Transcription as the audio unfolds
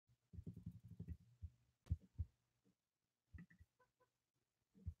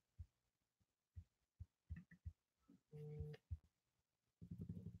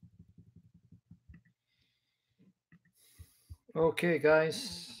Okay,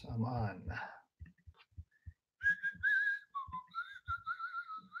 guys, I'm on.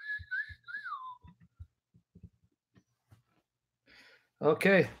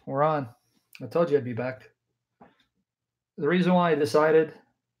 Okay, we're on. I told you I'd be back. The reason why I decided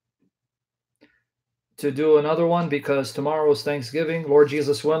to do another one because tomorrow is Thanksgiving. Lord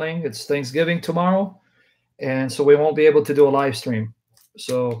Jesus willing, it's Thanksgiving tomorrow, and so we won't be able to do a live stream.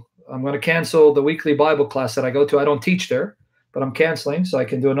 So I'm going to cancel the weekly Bible class that I go to. I don't teach there, but I'm canceling so I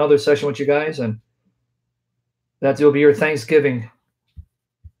can do another session with you guys, and that will be your Thanksgiving.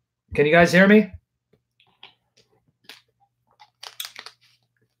 Can you guys hear me?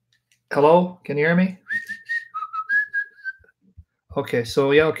 Hello? Can you hear me? Okay,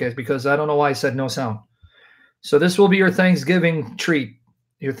 so yeah, okay, because I don't know why I said no sound. So this will be your Thanksgiving treat,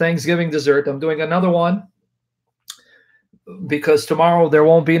 your Thanksgiving dessert. I'm doing another one because tomorrow there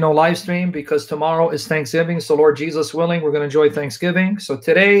won't be no live stream because tomorrow is Thanksgiving. So Lord Jesus willing, we're going to enjoy Thanksgiving. So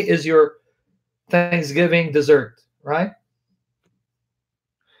today is your Thanksgiving dessert, right?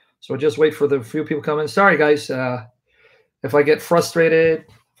 So just wait for the few people coming. Sorry, guys. If I get frustrated,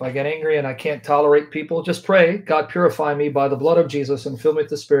 if I get angry and I can't tolerate people, just pray, God, purify me by the blood of Jesus and fill me with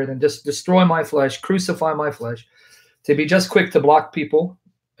the Spirit and just destroy my flesh, crucify my flesh, to be just quick to block people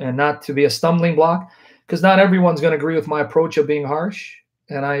and not to be a stumbling block, because not everyone's going to agree with my approach of being harsh.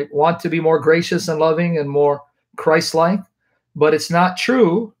 And I want to be more gracious and loving and more Christ-like. But it's not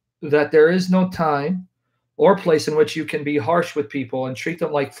true that there is no time or place in which you can be harsh with people and treat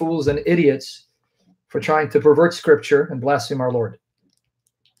them like fools and idiots for trying to pervert Scripture and blaspheme our Lord.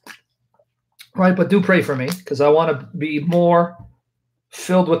 Right, but do pray for me because I want to be more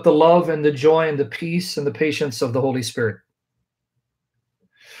filled with the love and the joy and the peace and the patience of the Holy Spirit.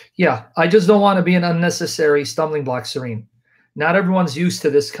 Yeah, I just don't want to be an unnecessary stumbling block, Serene. Not everyone's used to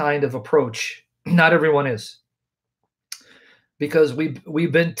this kind of approach. Not everyone is. Because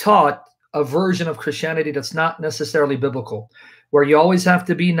we've been taught a version of Christianity that's not necessarily biblical, where you always have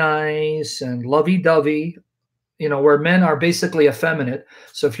to be nice and lovey-dovey, where men are basically effeminate.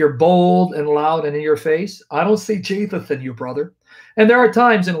 So if you're bold and loud and in your face, I don't see Jesus in you, brother. And there are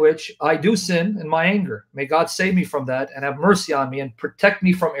times in which I do sin in my anger. May God save me from that and have mercy on me and protect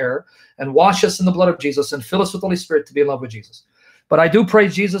me from error and wash us in the blood of Jesus and fill us with the Holy Spirit to be in love with Jesus. But I do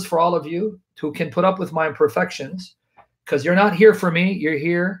praise Jesus for all of you who can put up with my imperfections, because you're not here for me. You're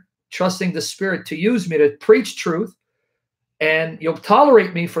here trusting the Spirit to use me to preach truth, and you'll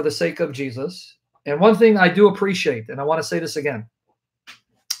tolerate me for the sake of Jesus. And one thing I do appreciate, and I want to say this again.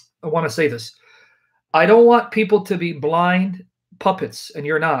 I want to say this. I don't want people to be blind puppets, and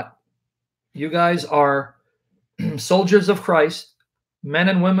you're not. You guys are soldiers of Christ, men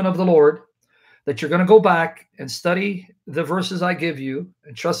and women of the Lord, that you're going to go back and study the verses I give you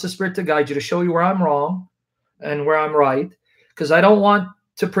and trust the Spirit to guide you, to show you where I'm wrong and where I'm right, because I don't want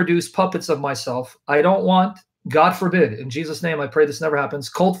to produce puppets of myself. I don't want, God forbid, in Jesus' name, I pray this never happens,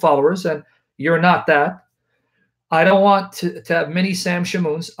 cult followers, and you're not that. I don't want to have many Sam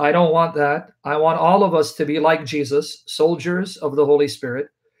Shamouns. I don't want that. I want all of us to be like Jesus, soldiers of the Holy Spirit.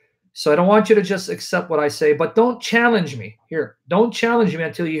 So I don't want you to just accept what I say, but don't challenge me. Here, don't challenge me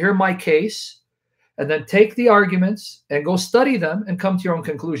until you hear my case, and then take the arguments and go study them and come to your own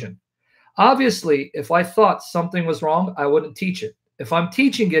conclusion. Obviously, if I thought something was wrong, I wouldn't teach it. If I'm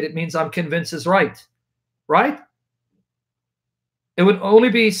teaching it, it means I'm convinced it's right. Right? It would only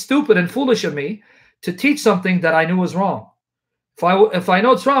be stupid and foolish of me to teach something that I knew was wrong. If I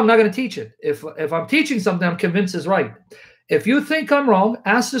know it's wrong, I'm not going to teach it. If I'm teaching something I'm convinced is right. If you think I'm wrong,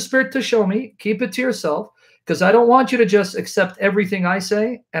 ask the Spirit to show me. Keep it to yourself, because I don't want you to just accept everything I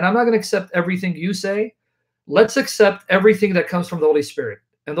say, and I'm not going to accept everything you say. Let's accept everything that comes from the Holy Spirit.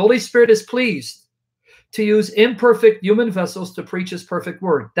 And the Holy Spirit is pleased to use imperfect human vessels to preach His perfect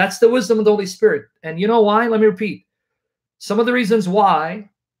word. That's the wisdom of the Holy Spirit. And you know why? Let me repeat. Some of the reasons why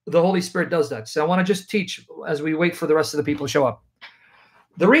the Holy Spirit does that. So I want to just teach as we wait for the rest of the people to show up.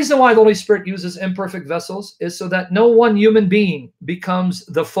 The reason why the Holy Spirit uses imperfect vessels is so that no one human being becomes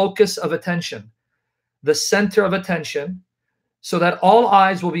the focus of attention, the center of attention, so that all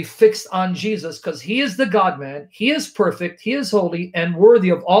eyes will be fixed on Jesus, because He is the God-man, He is perfect, He is holy, and worthy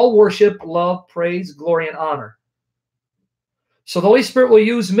of all worship, love, praise, glory, and honor. So the Holy Spirit will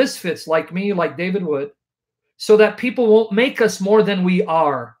use misfits like me, like David would, so that people won't make us more than we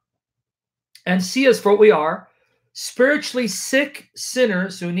are and see us for what we are, spiritually sick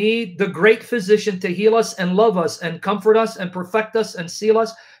sinners who need the great physician to heal us and love us and comfort us and perfect us and seal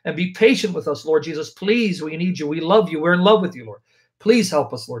us and be patient with us, Lord Jesus. Please, we need you. We love you. We're in love with you, Lord. Please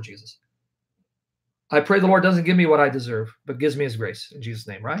help us, Lord Jesus. I pray the Lord doesn't give me what I deserve, but gives me His grace in Jesus'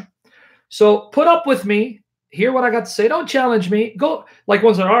 name, right? So put up with me Hear what I got to say. Don't challenge me. Go, like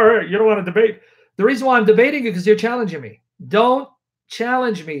one said, all right, you don't want to debate. The reason why I'm debating is because you're challenging me. Don't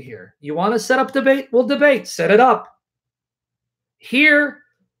challenge me here. You want to set up debate? We'll debate. Set it up. Here,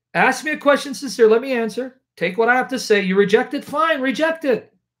 ask me a question sincere. Let me answer. Take what I have to say. You reject it? Fine, reject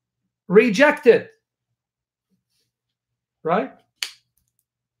it. Reject it. Right?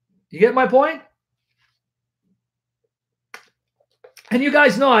 You get my point? And you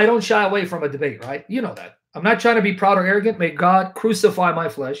guys know I don't shy away from a debate, right? You know that. I'm not trying to be proud or arrogant. May God crucify my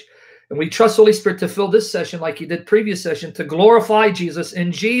flesh. And we trust Holy Spirit to fill this session like he did previous session to glorify Jesus.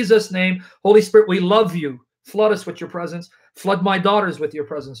 In Jesus' name, Holy Spirit, we love you. Flood us with your presence. Flood my daughters with your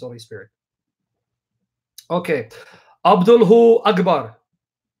presence, Holy Spirit. Okay. Abdulhu Akbar.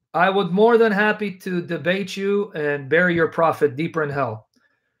 I would more than happy to debate you and bury your prophet deeper in hell.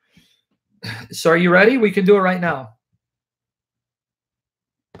 So are you ready? We can do it right now.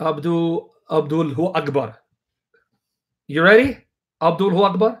 Abdulhu Akbar. You ready? Abdulhu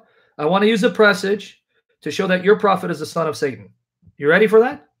Akbar. I want to use a passage to show that your prophet is the son of Satan. You ready for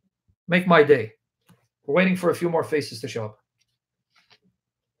that? Make my day. We're waiting for a few more faces to show up.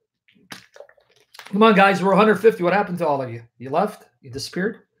 Come on, guys. We're 150. What happened to all of you? You left? You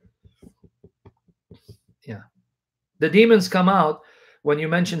disappeared? Yeah. The demons come out when you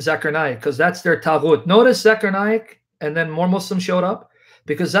mention Zakir Naik because that's their taghut. Notice Zakir Naik and then more Muslims showed up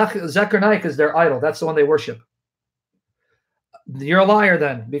because Zakir Naik is their idol. That's the one they worship. You're a liar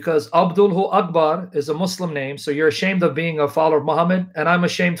then because Abdulhu Akbar is a Muslim name. So you're ashamed of being a follower of Muhammad and I'm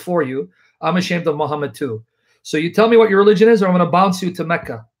ashamed for you. I'm ashamed of Muhammad too. So you tell me what your religion is or I'm going to bounce you to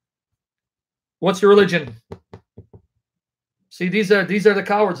Mecca. What's your religion? See, these are the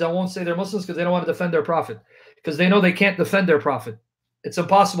cowards that won't say they're Muslims because they don't want to defend their prophet because they know they can't defend their prophet. It's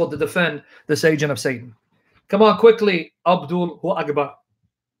impossible to defend this agent of Satan. Come on, quickly, Abdulhu Akbar.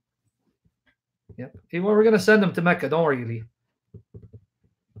 Yep. Well, we're going to send him to Mecca. Don't worry, Lee.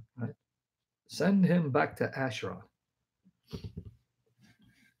 Right. Send him back to Ashra.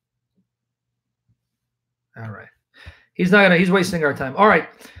 All right. He's not gonna. He's wasting our time. All right.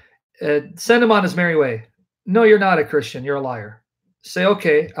 Send him on his merry way. No, you're not a Christian. You're a liar. Say,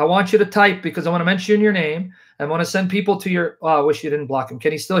 okay, I want you to type because I want to mention your name. I want to send people to your. Oh, I wish you didn't block him.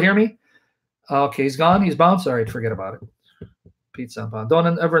 Can he still hear me? Okay, he's gone. He's bounced. All right, forget about it. Pizza.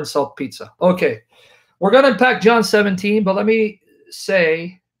 Don't ever insult pizza. Okay. We're going to unpack John 17, but let me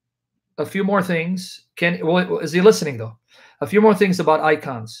say a few more things. Is he listening, though? A few more things about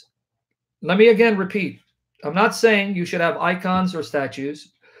icons. Let me again repeat. I'm not saying you should have icons or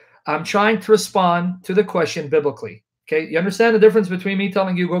statues. I'm trying to respond to the question biblically. Okay, you understand the difference between me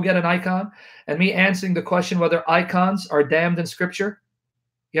telling you go get an icon and me answering the question whether icons are damned in Scripture?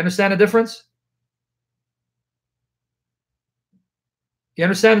 You understand the difference? You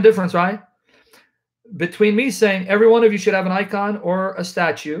understand the difference, right? Between me saying every one of you should have an icon or a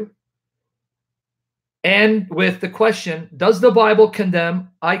statue, and with the question, does the Bible condemn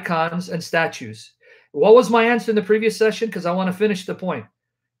icons and statues? What was my answer in the previous session? Because I want to finish the point.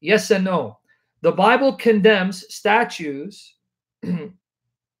 Yes and no. The Bible condemns statues,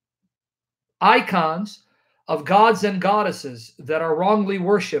 icons of gods and goddesses that are wrongly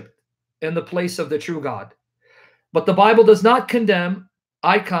worshipped in the place of the true God. But the Bible does not condemn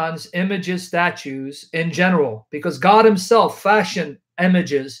icons, images, statues in general, because God himself fashioned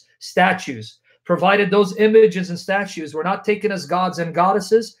images, statues, provided those images and statues were not taken as gods and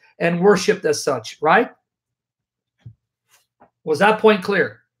goddesses and worshipped as such, right? Was that point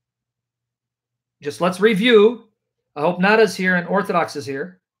clear? Just let's review. I hope Nada's here and Orthodox is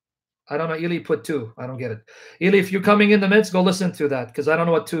here. I don't know. Eli put 2. I don't get it. Eli, if you're coming in the midst, go listen to that because I don't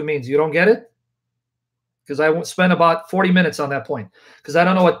know what 2 means. You don't get it? Because I won't spend about 40 minutes on that point because I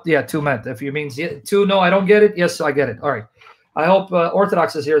don't know what 2 meant. If you means 2, no, I don't get it. Yes, I get it. All right. I hope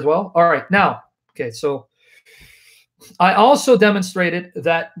Orthodox is here as well. All right. Now, okay, so I also demonstrated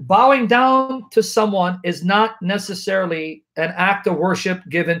that bowing down to someone is not necessarily an act of worship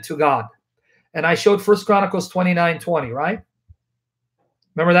given to God. And I showed 1 Chronicles 29:20, right?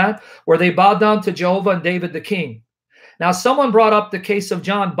 Remember that? Where they bowed down to Jehovah and David the king. Now, someone brought up the case of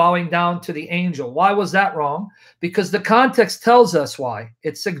John bowing down to the angel. Why was that wrong? Because the context tells us why.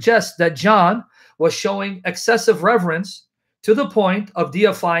 It suggests that John was showing excessive reverence to the point of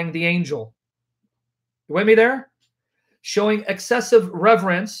deifying the angel. You with me there? Showing excessive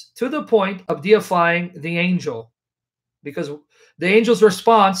reverence to the point of deifying the angel. Because the angel's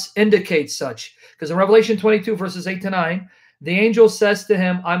response indicates such. Because in Revelation 22, verses 8 to 9, the angel says to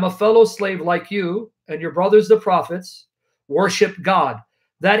him, I'm a fellow slave like you, and your brothers the prophets worship God.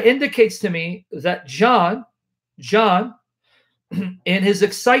 That indicates to me that John in his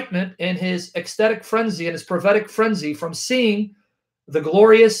excitement, in his ecstatic frenzy, in his prophetic frenzy from seeing the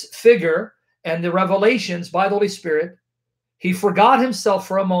glorious figure and the revelations by the Holy Spirit, he forgot himself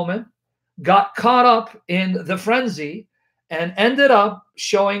for a moment, got caught up in the frenzy, and ended up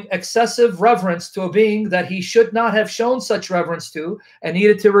showing excessive reverence to a being that he should not have shown such reverence to, and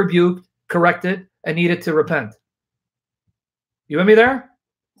needed to rebuke, corrected, and needed to repent. You with me there?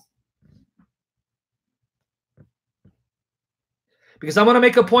 Because I want to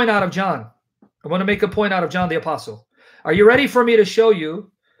make a point out of John. I want to make a point out of John the Apostle. Are you ready for me to show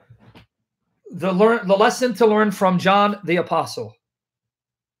you the lesson to learn from John the Apostle?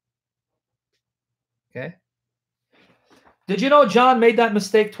 Okay. Did you know John made that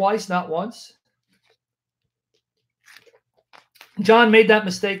mistake twice, not once? John made that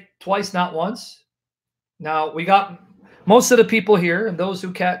mistake twice, not once. Now, we got most of the people here, and those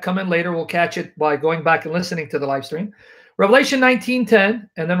who come in later will catch it by going back and listening to the live stream. Revelation 19:10,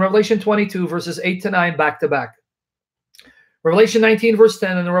 and then Revelation 22, verses 8 to 9, back to back. Revelation 19, verse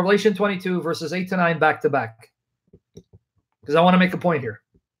 10, and then Revelation 22, verses 8 to 9, back to back. Because I want to make a point here.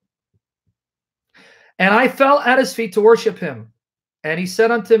 And I fell at his feet to worship him. And he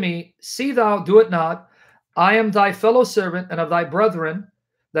said unto me, See thou, do it not. I am thy fellow servant and of thy brethren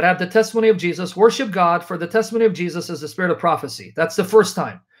that have the testimony of Jesus. Worship God, for the testimony of Jesus is the spirit of prophecy. That's the first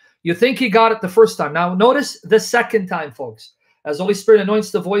time. You think he got it the first time. Now notice the second time, folks. As the Holy Spirit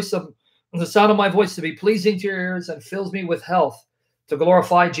anoints the sound of my voice to be pleasing to your ears and fills me with health to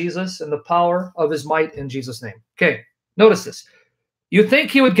glorify Jesus and the power of his might in Jesus' name. Okay, notice this. You think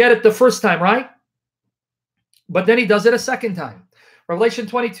he would get it the first time, right? But then he does it a second time. Revelation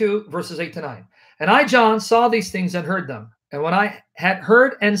 22, verses 8 to 9. And I, John, saw these things and heard them. And when I had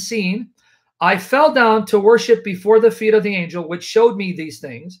heard and seen, I fell down to worship before the feet of the angel, which showed me these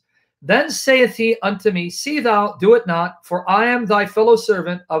things. Then saith he unto me, See thou, do it not, for I am thy fellow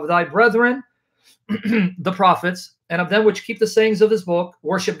servant of thy brethren, the prophets, and of them which keep the sayings of this book,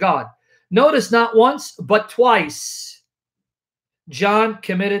 worship God. Notice not once, but twice, John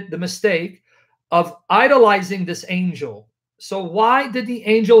committed the mistake of idolizing this angel. So why did the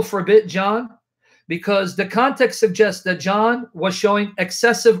angel forbid John? Because the context suggests that John was showing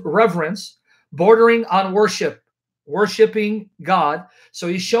excessive reverence, bordering on worshiping God. So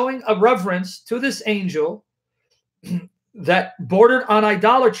he's showing a reverence to this angel that bordered on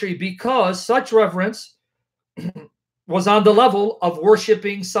idolatry, because such reverence was on the level of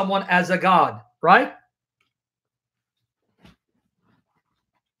worshiping someone as a god, right?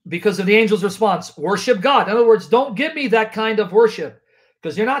 Because of the angel's response, worship God. In other words, don't give me that kind of worship,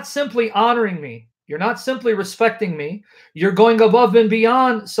 because you're not simply honoring me. You're not simply respecting me. You're going above and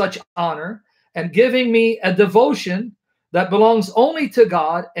beyond such honor and giving me a devotion that belongs only to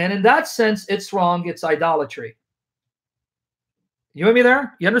God. And in that sense, it's wrong. It's idolatry. You with me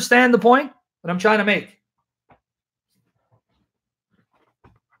there? You understand the point that I'm trying to make?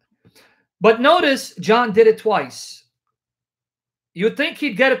 But notice John did it twice. You'd think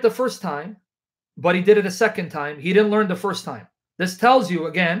he'd get it the first time, but he did it a second time. He didn't learn the first time. This tells you,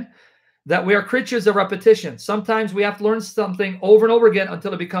 again, that we are creatures of repetition. Sometimes we have to learn something over and over again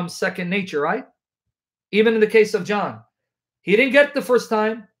until it becomes second nature, right? Even in the case of John. He didn't get it the first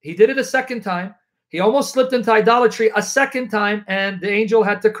time. He did it a second time. He almost slipped into idolatry a second time, and the angel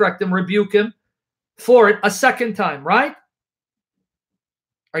had to correct him, rebuke him for it a second time, right?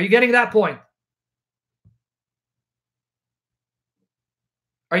 Are you getting that point?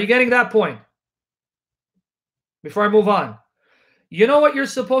 Are you getting that point? Before I move on. You know what you're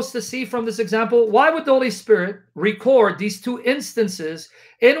supposed to see from this example? Why would the Holy Spirit record these two instances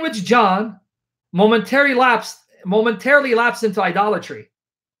in which John momentarily lapsed into idolatry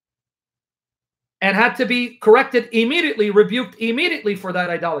and had to be corrected immediately, rebuked immediately for that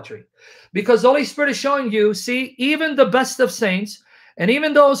idolatry? Because the Holy Spirit is showing you, see, even the best of saints and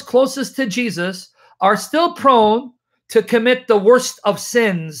even those closest to Jesus are still prone to commit the worst of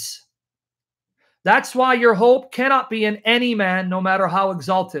sins. That's why your hope cannot be in any man, no matter how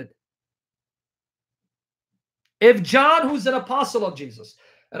exalted. If John, who's an apostle of Jesus,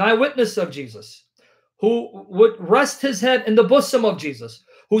 an eyewitness of Jesus, who would rest his head in the bosom of Jesus,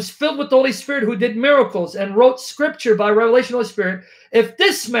 who's filled with the Holy Spirit, who did miracles and wrote scripture by revelation of the Holy Spirit, if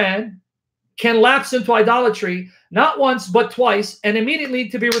this man can lapse into idolatry, not once, but twice, and immediately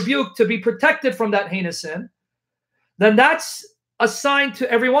to be rebuked, to be protected from that heinous sin, then that's a sign to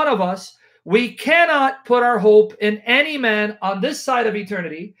every one of us. We cannot put our hope in any man on this side of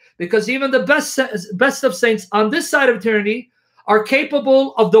eternity, because even the best of saints on this side of eternity are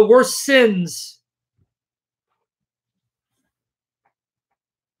capable of the worst sins.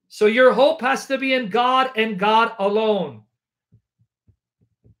 So your hope has to be in God and God alone.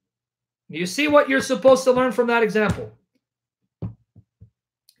 You see what you're supposed to learn from that example?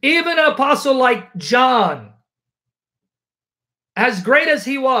 Even an apostle like John, as great as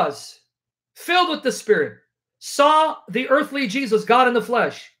he was, filled with the Spirit, saw the earthly Jesus, God in the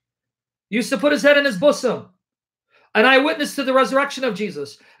flesh, used to put his head in his bosom, an eyewitness to the resurrection of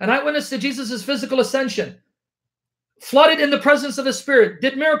Jesus, an eyewitness to Jesus' physical ascension, flooded in the presence of the Spirit,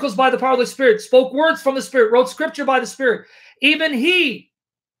 did miracles by the power of the Spirit, spoke words from the Spirit, wrote scripture by the Spirit. Even he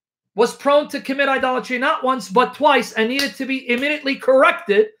was prone to commit idolatry not once but twice and needed to be immediately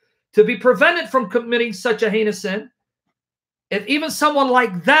corrected to be prevented from committing such a heinous sin. If even someone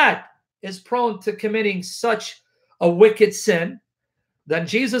like that is prone to committing such a wicked sin, then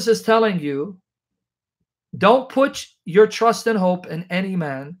Jesus is telling you, don't put your trust and hope in any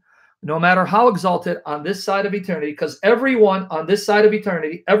man, no matter how exalted on this side of eternity, because everyone on this side of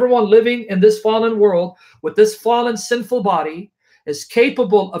eternity, everyone living in this fallen world with this fallen sinful body is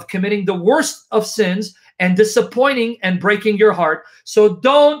capable of committing the worst of sins and disappointing and breaking your heart. So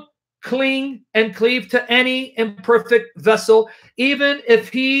don't cling and cleave to any imperfect vessel, even if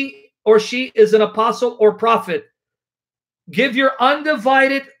he or she is an apostle or prophet. Give your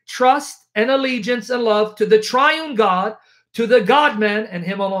undivided trust and allegiance and love to the triune God, to the God-man, and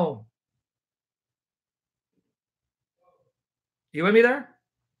him alone. You with me there?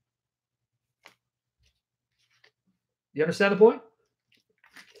 You understand the point?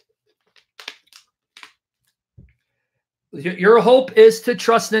 Your hope is to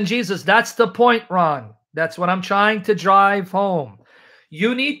trust in Jesus. That's the point, Ron. That's what I'm trying to drive home.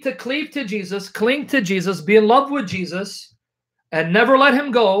 You need to cleave to Jesus, cling to Jesus, be in love with Jesus, and never let him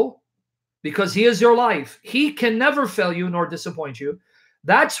go, because he is your life. He can never fail you nor disappoint you.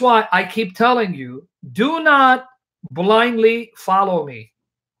 That's why I keep telling you, do not blindly follow me.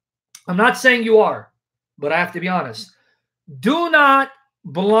 I'm not saying you are, but I have to be honest. Do not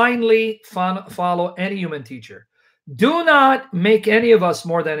blindly follow any human teacher. Do not make any of us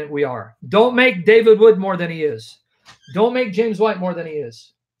more than we are. Don't make David Wood more than he is. Don't make James White more than he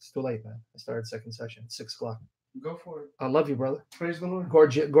is. It's too late, man. I started second session at 6 o'clock. Go for it. I love you, brother. Praise the Lord.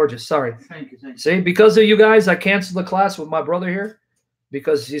 Gorgeous. Sorry. Thank you. See, because of you guys, I canceled the class with my brother here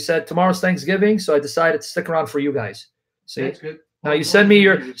because he said tomorrow's Thanksgiving, so I decided to stick around for you guys. See, that's good. Now you send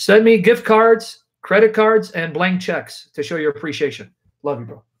me gift cards, credit cards, and blank checks to show your appreciation. Love you,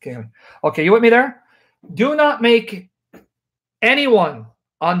 bro. Okay, you with me there? Do not make anyone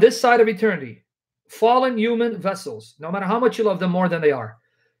on this side of eternity fallen human vessels, no matter how much you love them, more than they are.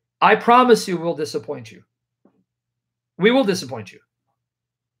 I promise you we'll disappoint you. We will disappoint you.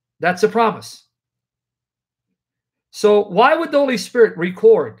 That's a promise. So why would the Holy Spirit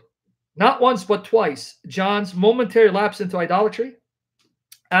record, not once but twice, John's momentary lapse into idolatry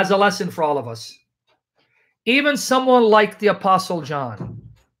as a lesson for all of us? Even someone like the Apostle John,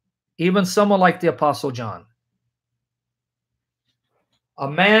 a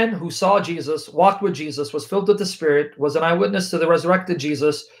man who saw Jesus, walked with Jesus, was filled with the Spirit, was an eyewitness to the resurrected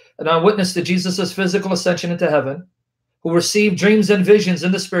Jesus, an eyewitness to Jesus' physical ascension into heaven, who received dreams and visions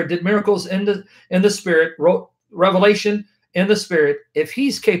in the Spirit, did miracles in the Spirit, wrote revelation in the Spirit. If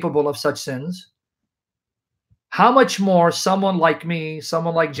he's capable of such sins, how much more someone like me,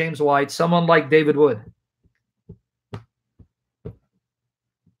 someone like James White, someone like David Wood?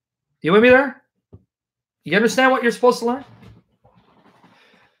 You with me there? You understand what you're supposed to learn?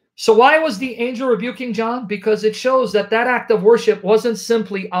 So why was the angel rebuking John? Because it shows that act of worship wasn't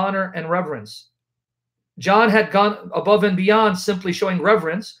simply honor and reverence. John had gone above and beyond simply showing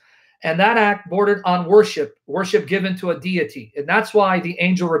reverence, and that act bordered on worship given to a deity. And that's why the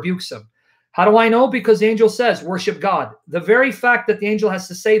angel rebukes him. How do I know? Because the angel says, worship God. The very fact that the angel has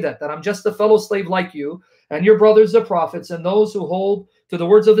to say that I'm just a fellow slave like you, and your brothers the prophets, and those who hold to the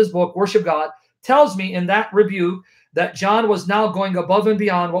words of this book, worship God, tells me in that rebuke that John was now going above and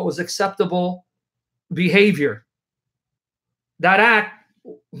beyond what was acceptable behavior. That act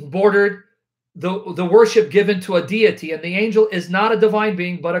bordered the worship given to a deity, and the angel is not a divine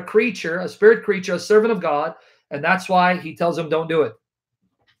being, but a creature, a spirit creature, a servant of God, and that's why he tells him don't do it.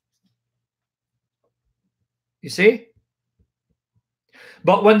 You see?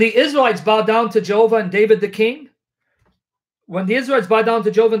 But when the Israelites bowed down to Jehovah and David the king, in 1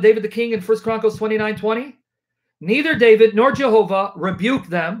 Chronicles 29:20, neither David nor Jehovah rebuked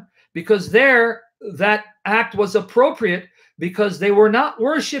them, because that act was appropriate, because they were not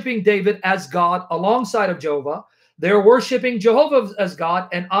worshiping David as God alongside of Jehovah. They were worshiping Jehovah as God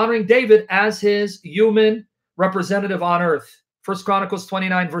and honoring David as his human representative on earth. 1 Chronicles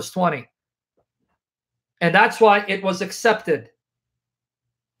 29 verse 20. And that's why it was accepted.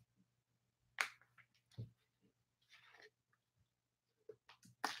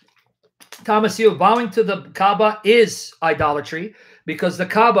 Thomas, you bowing to the Kaaba is idolatry because the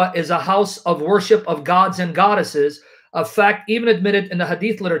Kaaba is a house of worship of gods and goddesses, a fact even admitted in the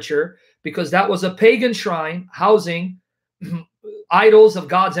Hadith literature, because that was a pagan shrine housing idols of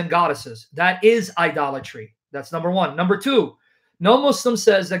gods and goddesses. That is idolatry. That's number one. Number two, no Muslim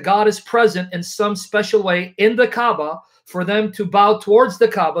says that God is present in some special way in the Kaaba for them to bow towards the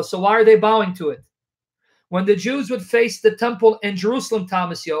Kaaba. So why are they bowing to it? When the Jews would face the temple in Jerusalem,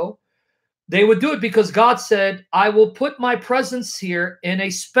 Thomas, they would do it because God said, I will put my presence here in a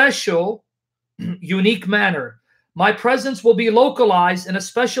special, unique manner. My presence will be localized in a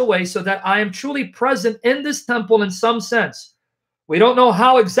special way so that I am truly present in this temple in some sense. We don't know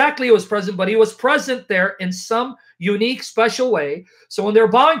how exactly he was present, but he was present there in some unique, special way. So when they're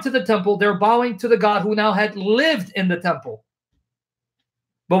bowing to the temple, they're bowing to the God who now had lived in the temple.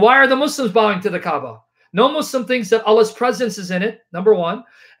 But why are the Muslims bowing to the Kaaba? No Muslim thinks that Allah's presence is in it, number one.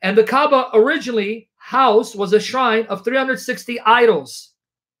 And the Kaaba originally housed was a shrine of 360 idols.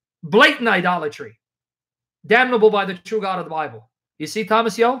 Blatant idolatry. Damnable by the true God of the Bible. You see,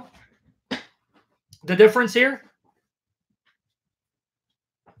 Thomas, the difference here?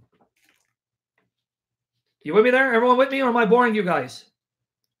 You with me there? Everyone with me, or am I boring you guys?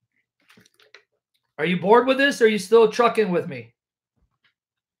 Are you bored with this, or are you still trucking with me?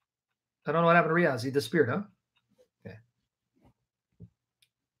 I don't know what happened to Riaz. He disappeared, huh? Okay.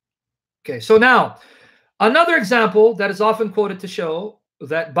 Okay, so now, another example that is often quoted to show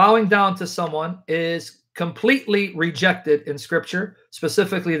that bowing down to someone is completely rejected in Scripture,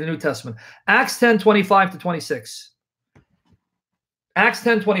 specifically the New Testament. Acts 10:25 to 26. Acts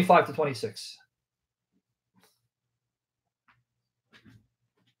 10:25 to 26.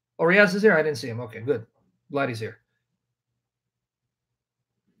 Oh, Riaz is here? I didn't see him. Okay, good. Glad he's here.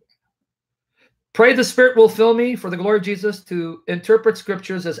 Pray the Spirit will fill me for the glory of Jesus to interpret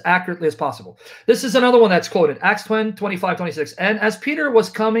Scriptures as accurately as possible. This is another one that's quoted. Acts 10:25, 26. And as Peter was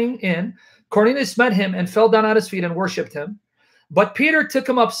coming in, Cornelius met him and fell down at his feet and worshipped him. But Peter took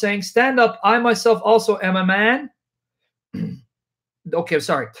him up, saying, stand up, I myself also am a man. Okay,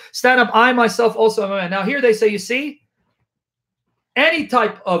 sorry. Stand up, I myself also am a man. Now here they say, you see, any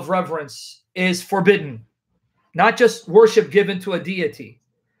type of reverence is forbidden, not just worship given to a deity.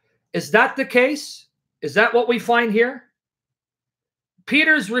 Is that the case? Is that what we find here?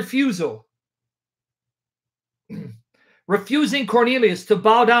 Peter's refusal, refusing Cornelius to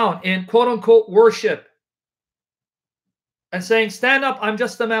bow down in quote-unquote worship and saying, stand up, I'm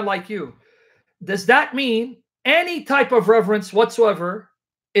just a man like you. Does that mean any type of reverence whatsoever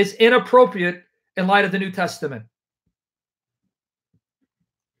is inappropriate in light of the New Testament?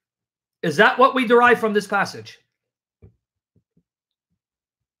 Is that what we derive from this passage?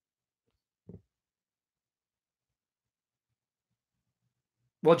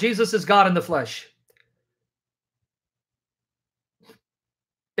 Well, Jesus is God in the flesh.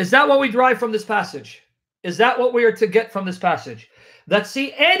 Is that what we derive from this passage? Is that what we are to get from this passage? That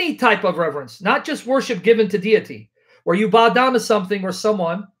see any type of reverence, not just worship given to deity, where you bow down to something or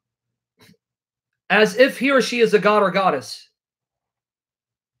someone as if he or she is a god or goddess.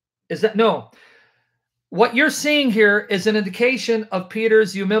 Is that no? What you're seeing here is an indication of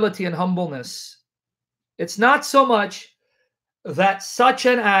Peter's humility and humbleness. It's not so much that such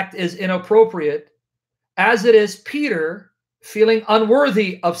an act is inappropriate as it is Peter feeling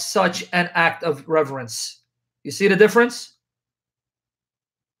unworthy of such an act of reverence. You see the difference?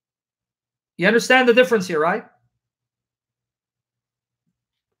 You understand the difference here, right?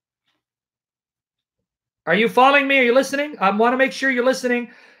 Are you following me? Are you listening? I want to make sure you're listening.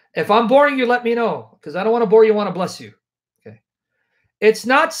 If I'm boring you, let me know, because I don't want to bore you. I want to bless you. Okay. It's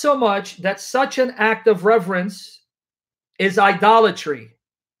not so much that such an act of reverence is idolatry.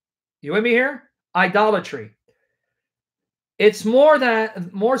 You with me here? Idolatry. It's more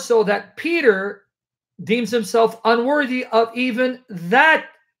so that Peter deems himself unworthy of even that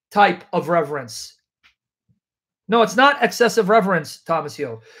type of reverence. No, it's not excessive reverence, Thomas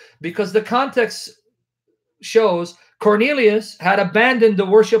Hill, because the context shows Cornelius had abandoned the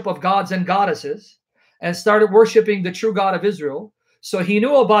worship of gods and goddesses and started worshiping the true God of Israel. So he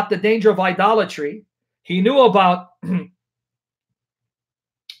knew about the danger of idolatry. He knew about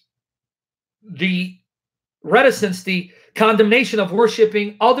the reticence, the condemnation of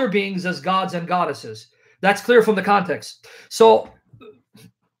worshiping other beings as gods and goddesses. That's clear from the context. So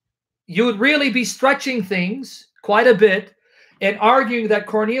you would really be stretching things quite a bit and arguing that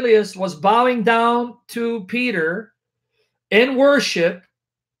Cornelius was bowing down to Peter in worship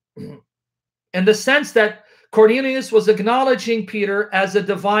in the sense that Cornelius was acknowledging Peter as a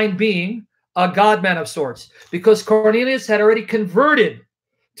divine being, a God-man of sorts, because Cornelius had already converted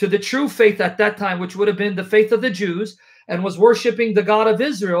to the true faith at that time, which would have been the faith of the Jews, and was worshiping the God of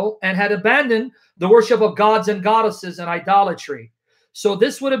Israel and had abandoned the worship of gods and goddesses and idolatry. So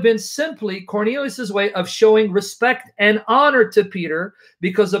this would have been simply Cornelius's way of showing respect and honor to Peter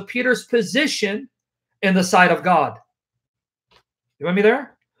because of Peter's position in the sight of God. You want me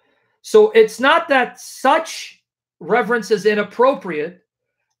there? So it's not that such reverence is inappropriate,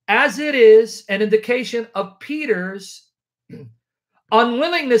 as it is an indication of Peter's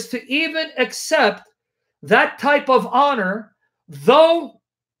unwillingness to even accept that type of honor, though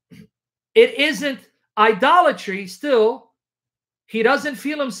it isn't idolatry. Still, he doesn't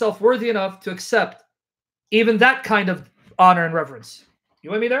feel himself worthy enough to accept even that kind of honor and reverence.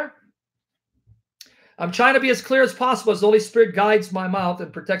 You with me there? I'm trying to be as clear as possible as the Holy Spirit guides my mouth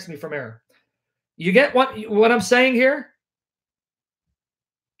and protects me from error. You get what I'm saying here?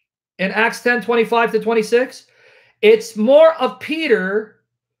 In Acts 10:25-26, it's more of Peter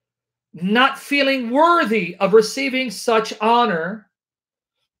not feeling worthy of receiving such honor,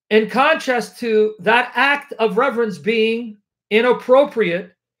 in contrast to that act of reverence being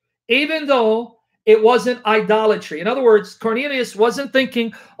inappropriate, even though it wasn't idolatry. In other words, Cornelius wasn't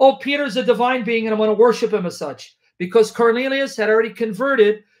thinking, oh, Peter's a divine being and I'm going to worship him as such, because Cornelius had already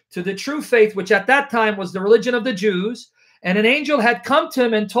converted to the true faith, which at that time was the religion of the Jews, and an angel had come to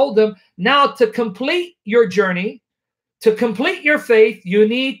him and told him, now to complete your journey, to complete your faith, you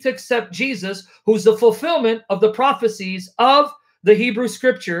need to accept Jesus, who's the fulfillment of the prophecies of the Hebrew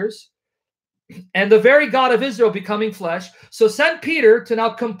scriptures and the very God of Israel becoming flesh. So send Peter to now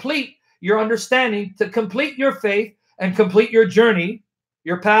complete your understanding, to complete your faith and complete your journey,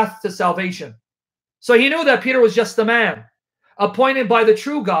 your path to salvation. So he knew that Peter was just a man appointed by the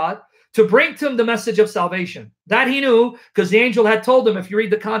true God to bring to him the message of salvation. That he knew because the angel had told him, if you read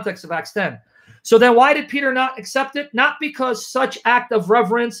the context of Acts 10. So then why did Peter not accept it? Not because such act of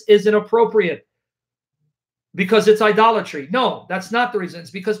reverence is inappropriate, because it's idolatry. No, that's not the reason. It's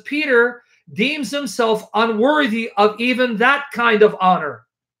because Peter deems himself unworthy of even that kind of honor.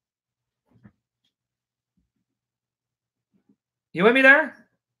 You with me there?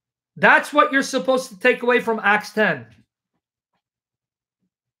 That's what you're supposed to take away from Acts 10.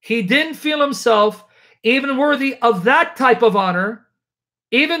 He didn't feel himself even worthy of that type of honor,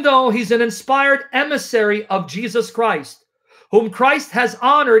 even though he's an inspired emissary of Jesus Christ, whom Christ has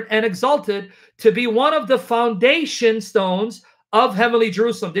honored and exalted to be one of the foundation stones of heavenly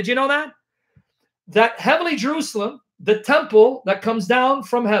Jerusalem. Did you know that? That heavenly Jerusalem, the temple that comes down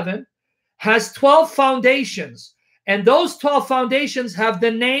from heaven, has 12 foundations. And those 12 foundations have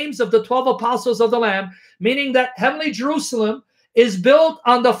the names of the 12 apostles of the Lamb, meaning that heavenly Jerusalem is built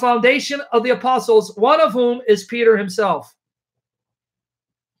on the foundation of the apostles, one of whom is Peter himself.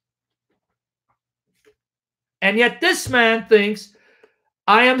 And yet this man thinks,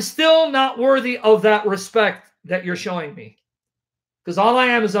 I am still not worthy of that respect that you're showing me, because all I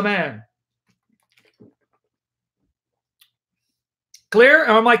am is a man. Clear?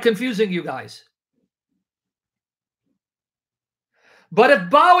 Or am I confusing you guys? But if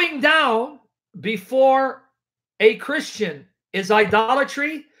bowing down before a Christian is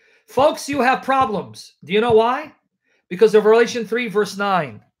idolatry, folks, you have problems. Do you know why? Because of Revelation 3, verse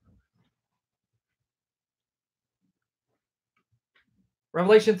 9.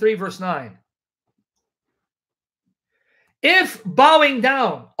 Revelation 3, verse 9. If bowing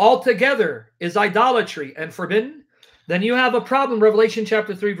down altogether is idolatry and forbidden, then you have a problem, Revelation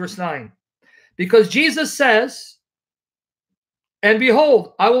chapter 3, verse 9. Because Jesus says, and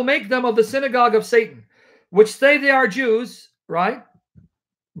behold, I will make them of the synagogue of Satan, which say they are Jews, right?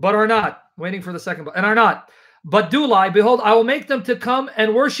 But are not. Waiting for the second, and are not. But do lie. Behold, I will make them to come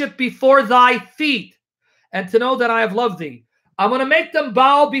and worship before thy feet, and to know that I have loved thee. I'm going to make them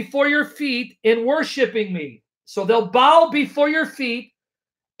bow before your feet in worshiping me. So they'll bow before your feet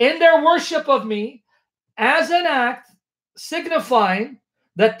in their worship of me as an act signifying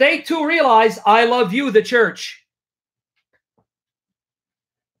that they too realize I love you, the church.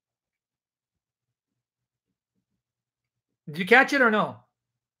 Did you catch it or no?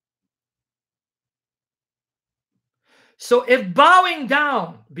 So if bowing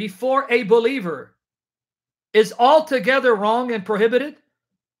down before a believer is altogether wrong and prohibited,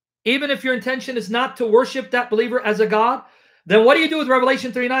 even if your intention is not to worship that believer as a God, then what do you do with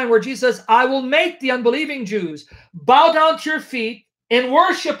Revelation 3:9, where Jesus says, I will make the unbelieving Jews bow down to your feet in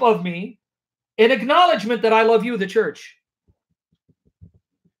worship of me, in acknowledgement that I love you, the church?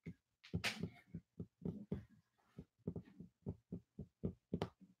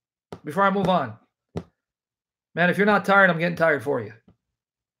 Before I move on, man, if you're not tired, I'm getting tired for you.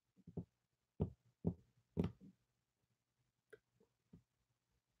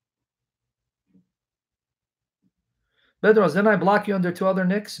 Bedros, didn't I block you under 2 other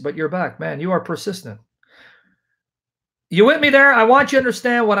nicks? But you're back. Man, you are persistent. You with me there? I want you to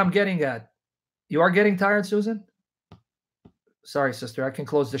understand what I'm getting at. You are getting tired, Susan? Sorry, sister. I can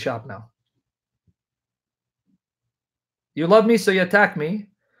close the shop now. You love me, so you attack me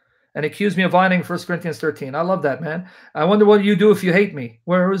and accuse me of violating 1 Corinthians 13. I love that, man. I wonder what you do if you hate me.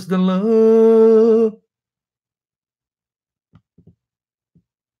 Where is the love?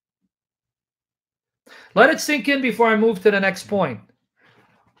 Let it sink in before I move to the next point.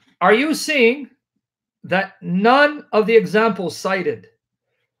 Are you seeing that none of the examples cited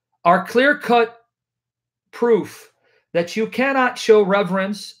are clear-cut proof that you cannot show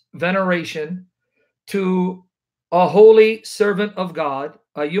reverence, veneration to a holy servant of God,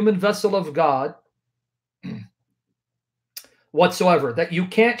 a human vessel of God whatsoever, that you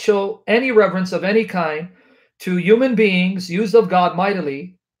can't show any reverence of any kind to human beings used of God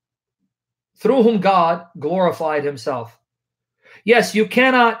mightily, through whom God glorified himself. Yes, you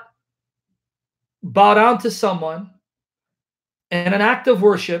cannot bow down to someone in an act of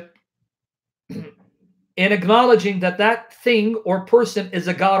worship in acknowledging that that thing or person is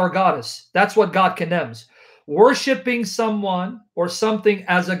a god or goddess. That's what God condemns. Worshipping someone or something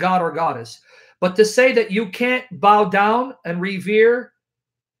as a god or goddess. But to say that you can't bow down and revere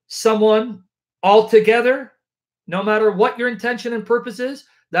someone altogether, no matter what your intention and purpose is,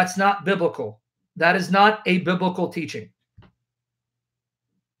 that's not biblical. That is not a biblical teaching.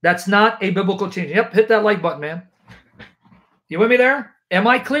 That's not a biblical teaching. Yep, hit that like button, man. You with me there? Am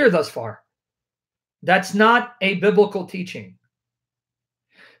I clear thus far? That's not a biblical teaching.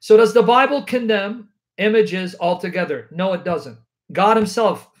 So does the Bible condemn images altogether? No, it doesn't. God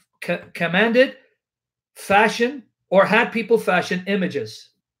himself commanded, fashioned, or had people fashion images.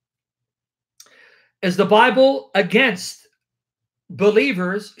 Is the Bible against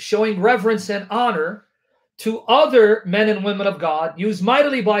believers showing reverence and honor to other men and women of God, used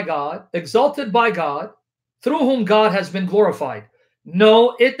mightily by God, exalted by God, through whom God has been glorified?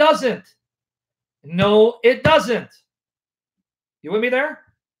 No, it doesn't. No, it doesn't. You with me there?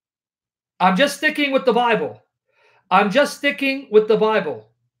 I'm just sticking with the Bible. I'm just sticking with the Bible.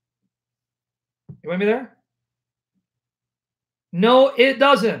 You with me there? No, it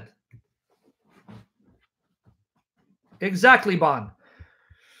doesn't. Exactly, Bon.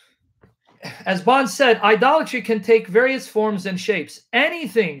 As Bon said, idolatry can take various forms and shapes.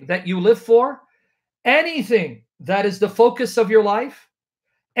 Anything that you live for, anything that is the focus of your life,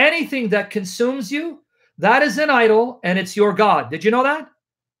 anything that consumes you, that is an idol and it's your God. Did you know that?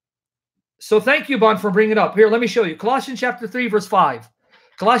 So thank you, Bon, for bringing it up. Here, let me show you. Colossians chapter 3, verse 5.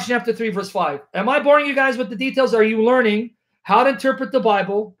 Colossians chapter 3, verse 5. Am I boring you guys with the details? Are you learning how to interpret the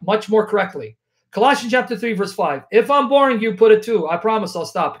Bible much more correctly? Colossians chapter 3, verse 5. If I'm boring you, put it 2. I promise I'll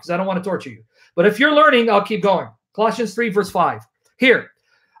stop because I don't want to torture you. But if you're learning, I'll keep going. Colossians 3, verse 5. Here,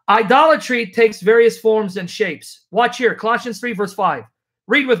 idolatry takes various forms and shapes. Watch here. Colossians 3, verse 5.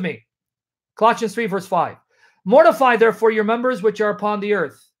 Read with me. Colossians 3, verse 5. Mortify, therefore, your members which are upon the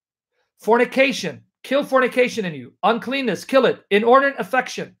earth. Fornication, kill fornication in you. Uncleanness, kill it. Inordinate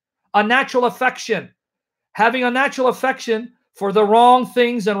affection, unnatural affection. Having unnatural affection for the wrong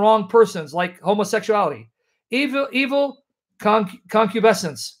things and wrong persons, like homosexuality. Evil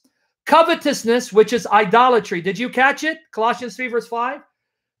concupiscence. Covetousness, which is idolatry. Did you catch it? Colossians 3, verse 5.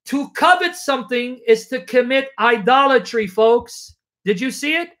 To covet something is to commit idolatry, folks. Did you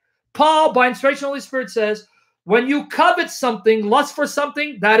see it? Paul, by inspiration of the Holy Spirit, says, when you covet something, lust for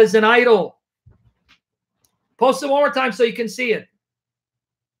something, that is an idol. Post it one more time so you can see it.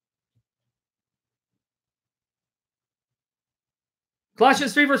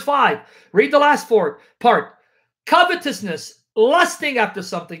 Colossians 3, verse 5. Read the last part. Covetousness, lusting after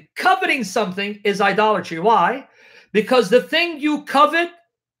something, coveting something is idolatry. Why? Because the thing you covet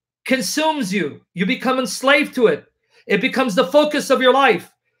consumes you. You become enslaved to it. It becomes the focus of your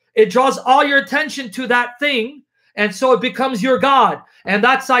life. It draws all your attention to that thing, and so it becomes your God, and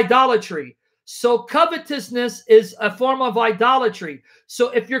that's idolatry. So covetousness is a form of idolatry. So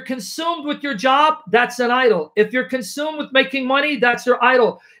if you're consumed with your job, that's an idol. If you're consumed with making money, that's your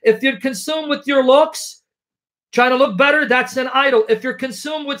idol. If you're consumed with your looks, trying to look better, that's an idol. If you're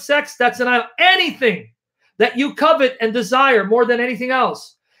consumed with sex, that's an idol. Anything that you covet and desire more than anything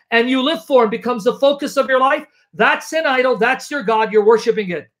else, and you live for and becomes the focus of your life, that's an idol. That's your God. You're worshiping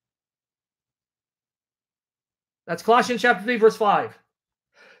it. That's Colossians chapter 3, verse 5.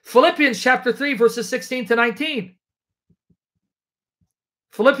 Philippians chapter 3, verses 16 to 19.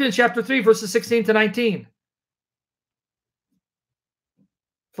 Philippians chapter 3, verses 16 to 19.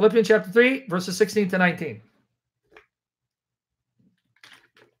 Philippians chapter 3, verses 16 to 19.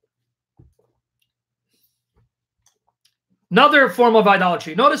 Another form of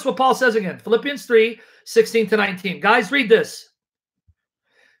idolatry. Notice what Paul says again. Philippians 3:16-19. Guys, read this.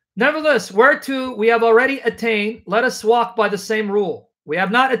 Nevertheless, whereto we have already attained, let us walk by the same rule. We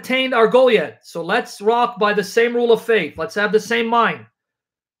have not attained our goal yet, so let's walk by the same rule of faith. Let's have the same mind.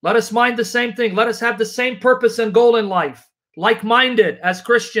 Let us mind the same thing. Let us have the same purpose and goal in life, like-minded as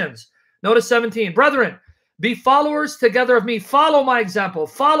Christians. Notice 17. Brethren, be followers together of me. Follow my example.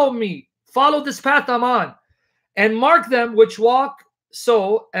 Follow me. Follow this path I'm on. And mark them which walk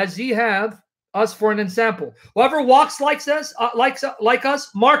so as ye have us for an example. Whoever walks like us,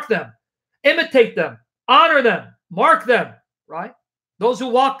 mark them, imitate them, honor them, mark them, right? Those who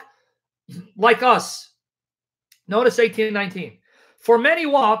walk like us. Notice 18-19. For many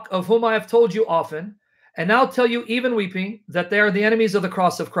walk, of whom I have told you often, and now tell you even weeping, that they are the enemies of the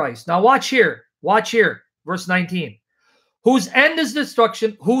cross of Christ. Now watch here, verse 19. Whose end is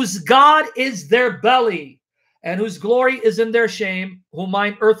destruction, whose God is their belly, and whose glory is in their shame, who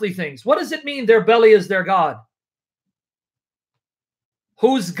mind earthly things. What does it mean their belly is their God?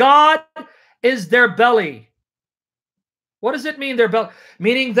 Whose God is their belly. What does it mean their belly?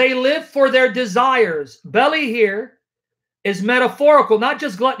 Meaning they live for their desires. Belly here is metaphorical, not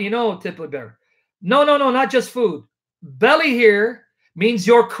just gluttony. No, typically bear. No, not just food. Belly here means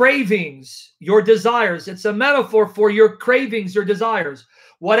your cravings, your desires. It's a metaphor for your cravings, your desires.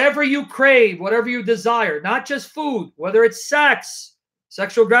 Whatever you crave, whatever you desire, not just food, whether it's sex,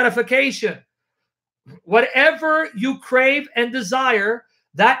 sexual gratification, whatever you crave and desire,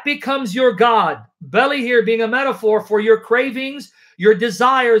 that becomes your God. Belly here being a metaphor for your cravings, your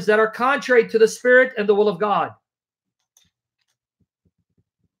desires that are contrary to the Spirit and the will of God.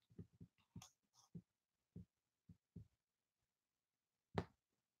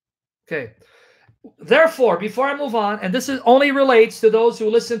 Okay. Therefore, before I move on, and this only relates to those who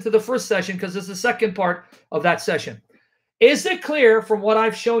listen to the first session, because it's the second part of that session. Is it clear from what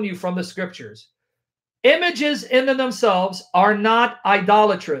I've shown you from the scriptures? Images in themselves are not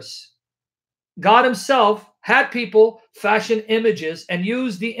idolatrous. God himself had people fashion images and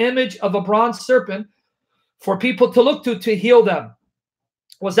use the image of a bronze serpent for people to look to heal them.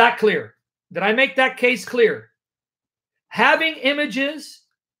 Was that clear? Did I make that case clear? Having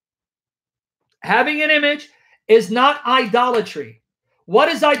an image is not idolatry. What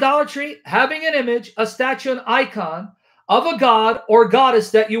is idolatry? Having an image, a statue, an icon of a god or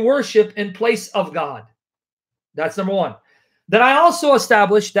goddess that you worship in place of God. That's number one. Then I also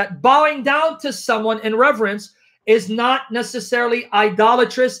established that bowing down to someone in reverence is not necessarily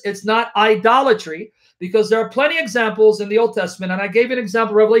idolatrous. It's not idolatry, because there are plenty of examples in the Old Testament, and I gave an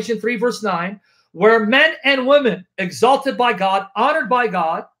example, Revelation 3, verse 9, where men and women exalted by God, honored by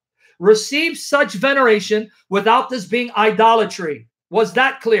God, receive such veneration without this being idolatry. Was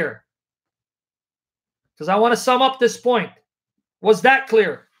that clear? Because I want to sum up this point. Was that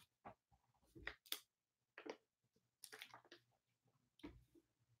clear?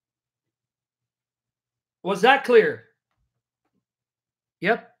 Was that clear?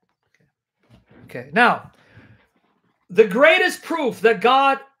 Yep. Okay. Now, the greatest proof that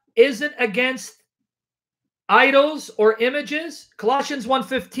God isn't against idols or images, Colossians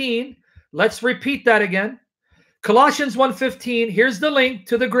 1:15. Let's repeat that again. Colossians 1:15. Here's the link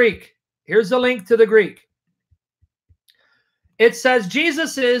to the Greek. Here's the link to the Greek. It says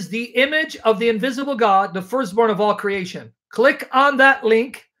Jesus is the image of the invisible God, the firstborn of all creation. Click on that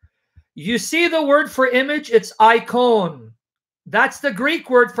link. You see the word for image, it's icon. That's the Greek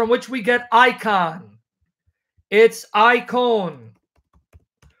word from which we get icon. It's icon.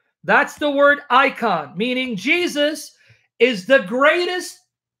 That's the word icon, meaning Jesus is the greatest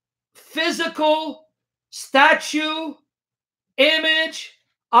physical statue, image,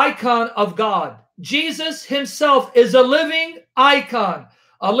 icon of God. Jesus himself is a living icon,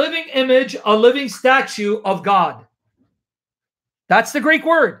 a living image, a living statue of God. That's the Greek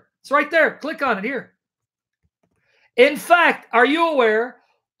word. It's right there. Click on it here. In fact, are you aware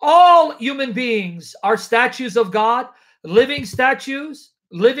all human beings are statues of God, living statues,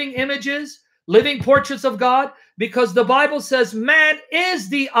 living images, living portraits of God, because the Bible says man is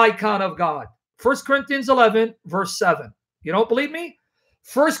the icon of God. 1 Corinthians 11, verse 7. You don't believe me?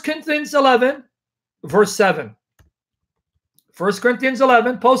 1 Corinthians 11, verse 7. 1 Corinthians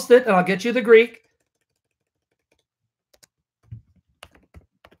 11, post it, and I'll get you the Greek.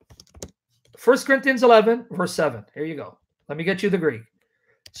 1 Corinthians 11, verse 7. Here you go. Let me get you the Greek.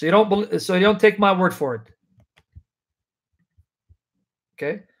 So you don't take my word for it.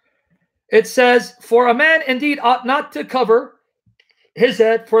 Okay? It says, for a man indeed ought not to cover his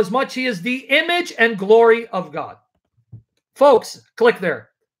head, for as much he is the image and glory of God. Folks, click there.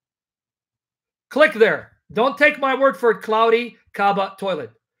 Click there. Don't take my word for it, cloudy Kaaba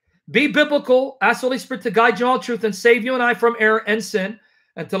toilet. Be biblical. Ask the Holy Spirit to guide you in all truth and save you and I from error and sin,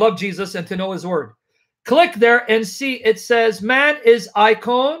 and to love Jesus and to know his word. Click there and see it says, man is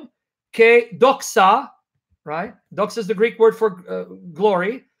icon ke doxa, right? Doxa is the Greek word for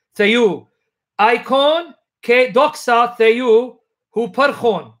glory. Theou. Icon ke doxa theou hu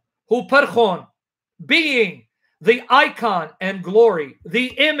parchon. Being the icon and glory, the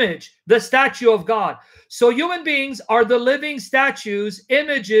image, the statue of God. So human beings are the living statues,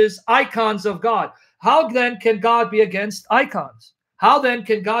 images, icons of God. How then can God be against icons? How then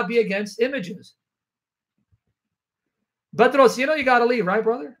can God be against images? Bedros, you know you got to leave, right,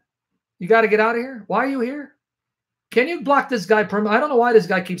 brother? You got to get out of here. Why are you here? Can you block this guy? I don't know why this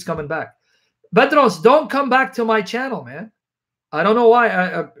guy keeps coming back. Bedros, don't come back to my channel, man. I don't know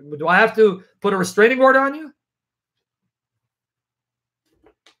why. Do I have to put a restraining order on you?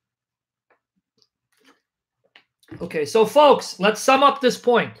 Okay, so folks, let's sum up this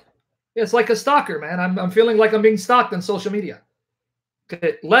point. It's like a stalker, man. I'm feeling like I'm being stalked on social media.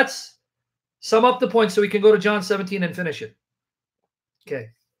 Okay, let's sum up the point so we can go to John 17 and finish it. Okay.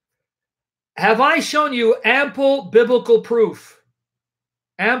 Have I shown you ample biblical proof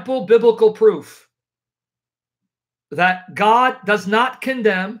that God does not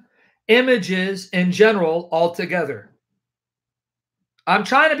condemn images in general altogether? I'm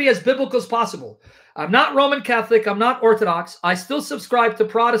trying to be as biblical as possible. I'm not Roman Catholic. I'm not Orthodox. I still subscribe to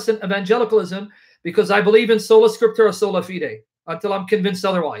Protestant evangelicalism because I believe in sola scriptura, sola fide, until I'm convinced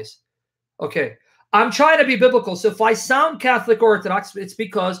otherwise. Okay. I'm trying to be biblical. So if I sound Catholic or Orthodox, it's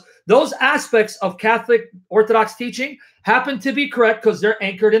because those aspects of Catholic Orthodox teaching happen to be correct because they're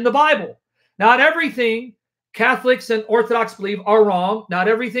anchored in the Bible. Not everything Catholics and Orthodox believe are wrong. Not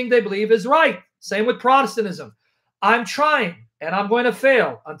everything they believe is right. Same with Protestantism. I'm trying, and I'm going to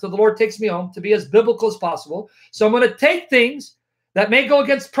fail until the Lord takes me home, to be as biblical as possible. So I'm going to take things that may go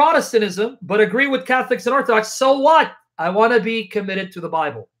against Protestantism, but agree with Catholics and Orthodox. So what? I want to be committed to the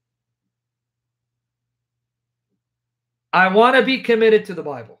Bible. I want to be committed to the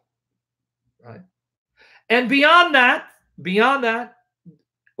Bible, right? And beyond that,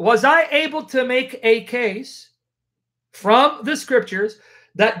 was I able to make a case from the scriptures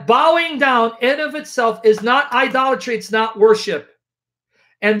that bowing down in of itself is not idolatry, it's not worship?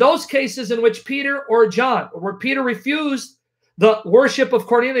 And those cases in which Peter or John, where Peter refused the worship of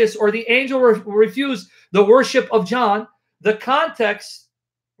Cornelius or the angel refused the worship of John, the context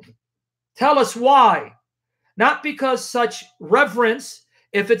tell us why. Not because such reverence,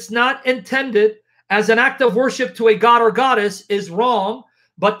 if it's not intended as an act of worship to a god or goddess, is wrong,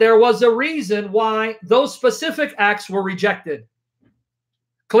 but there was a reason why those specific acts were rejected.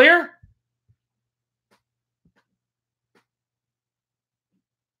 Clear?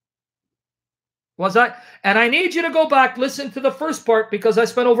 Was I? And I need you to go back, listen to the first part, because I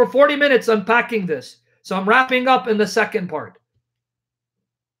spent over 40 minutes unpacking this. So I'm wrapping up in the second part.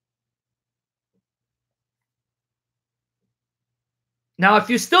 Now,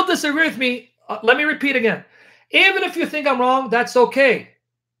 if you still disagree with me, let me repeat again. Even if you think I'm wrong, that's okay.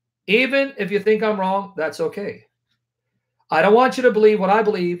 Even if you think I'm wrong, that's okay. I don't want you to believe what I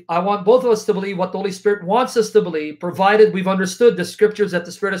believe. I want both of us to believe what the Holy Spirit wants us to believe, provided we've understood the scriptures that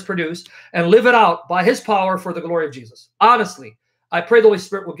the Spirit has produced and live it out by his power for the glory of Jesus. Honestly, I pray the Holy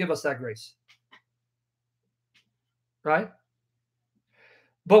Spirit will give us that grace. Right?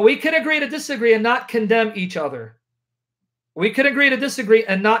 But we can agree to disagree and not condemn each other. We can agree to disagree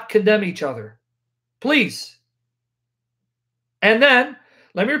and not condemn each other. Please. And then,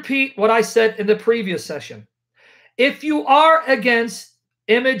 let me repeat what I said in the previous session. If you are against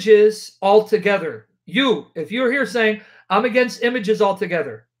images altogether, if you're here saying, I'm against images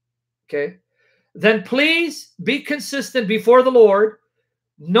altogether, okay, then please be consistent before the Lord.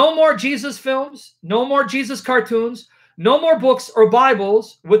 No more Jesus films, no more Jesus cartoons, no more books or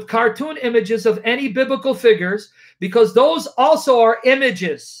Bibles with cartoon images of any biblical figures, because those also are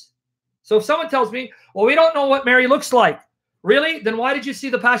images. So if someone tells me, well, we don't know what Mary looks like. Really? Then why did you see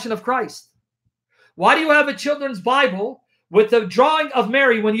the Passion of Christ? Why do you have a children's Bible with a drawing of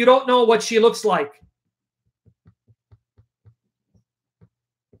Mary when you don't know what she looks like?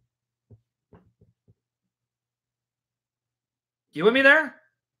 You with me there?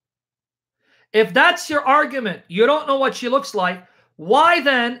 If that's your argument, you don't know what she looks like, why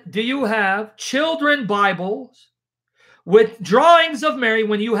then do you have children Bibles with drawings of Mary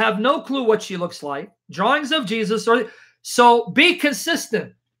when you have no clue what she looks like, drawings of Jesus? So be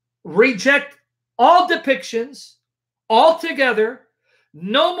consistent. Reject all depictions altogether.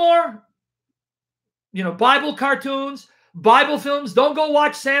 No more, Bible cartoons, Bible films, don't go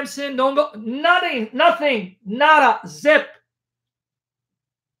watch Samson. Don't go, nothing, nada, zip.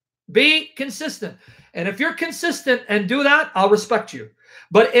 Be consistent. And if you're consistent and do that, I'll respect you.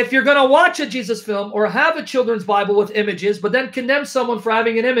 But if you're going to watch a Jesus film or have a children's Bible with images, but then condemn someone for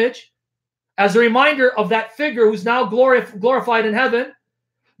having an image as a reminder of that figure who's now glorified in heaven,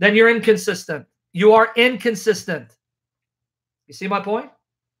 then you're inconsistent. You are inconsistent. You see my point?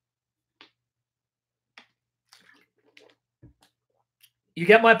 You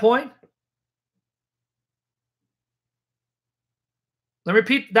get my point? Let me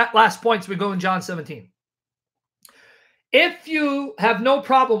repeat that last point as we go in John 17. If you have no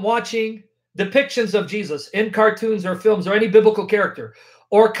problem watching depictions of Jesus in cartoons or films or any biblical character,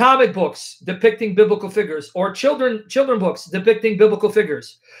 or comic books depicting biblical figures, or children books depicting biblical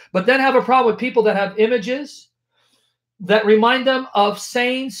figures, but then have a problem with people that have images that remind them of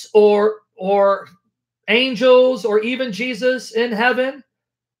saints or angels or even Jesus in heaven,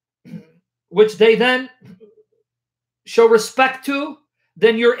 which they then show respect to,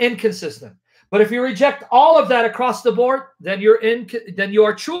 then you're inconsistent. But if you reject all of that across the board, then you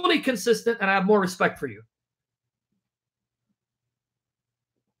are truly consistent, and I have more respect for you.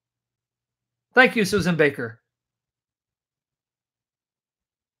 Thank you, Susan Baker.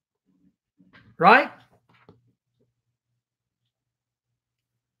 Right?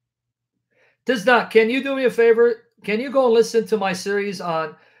 Tizda, can you do me a favor? Can you go and listen to my series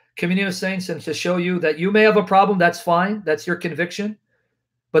on Communion of Saints, and to show you that you may have a problem? That's fine. That's your conviction.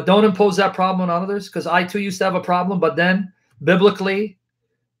 But don't impose that problem on others, because I too used to have a problem, but then biblically,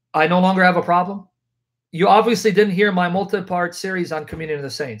 I no longer have a problem. You obviously didn't hear my multi-part series on Communion of the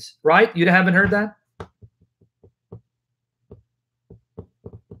Saints, right? You haven't heard that?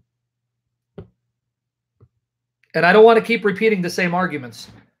 And I don't want to keep repeating the same arguments.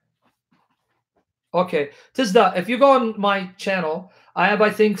 Okay. Tizda, if you go on my channel, I have, I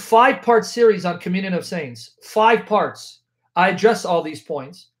think, 5-part series on Communion of Saints. 5 parts. I address all these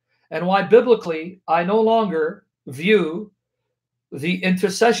points and why biblically I no longer view the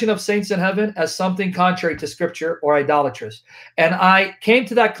intercession of saints in heaven as something contrary to Scripture or idolatrous. And I came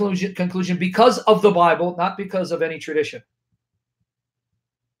to that conclusion because of the Bible, not because of any tradition.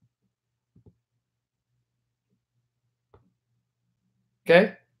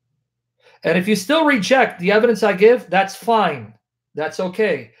 Okay? And if you still reject the evidence I give, that's fine. That's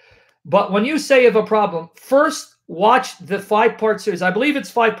okay. But when you say you have a problem, first watch the 5-part series. I believe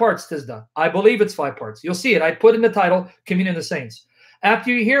it's 5 parts, Tizda. I believe it's 5 parts. You'll see it. I put in the title, Communion of the Saints.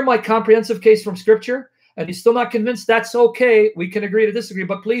 After you hear my comprehensive case from Scripture and you're still not convinced, that's okay. We can agree to disagree,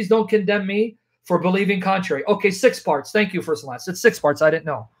 but please don't condemn me for believing contrary. Okay, 6 parts. Thank you, first and last. It's 6 parts. I didn't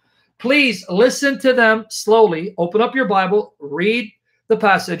know. Please listen to them slowly. Open up your Bible, read the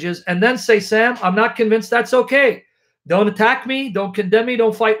passages, and then say, Sam, I'm not convinced. That's okay. Don't attack me. Don't condemn me.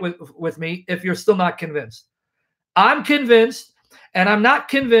 Don't fight with me if you're still not convinced. I'm convinced, and I'm not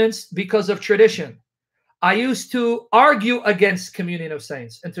convinced because of tradition. I used to argue against communion of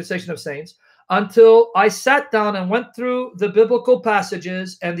saints, intercession of saints, until I sat down and went through the biblical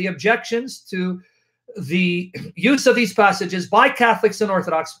passages and the objections to the use of these passages by Catholics and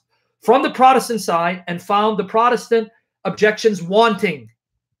Orthodox from the Protestant side, and found the Protestant objections wanting,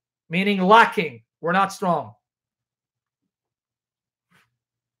 meaning lacking. We're not strong.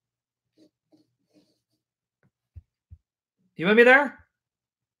 You with me there?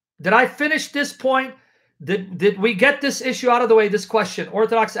 Did I finish this point? Did we get this issue out of the way, this question?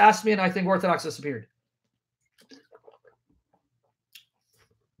 Orthodox asked me, and I think Orthodox disappeared.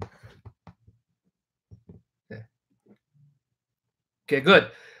 Okay, good.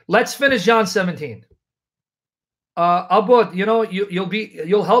 Let's finish John 17. Abud, you know,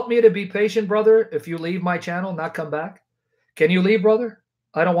 you'll help me to be patient, brother, if you leave my channel, not come back. Can you leave, brother?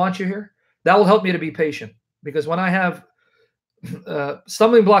 I don't want you here. That will help me to be patient, because when I have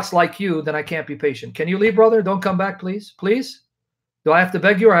stumbling blocks like you, then I can't be patient. Can you leave, brother? Don't come back, please. Please? Do I have to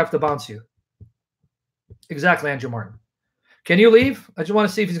beg you or I have to bounce you? Exactly, Andrew Martin. Can you leave? I just want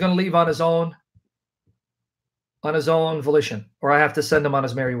to see if he's going to leave on his own volition, or I have to send him on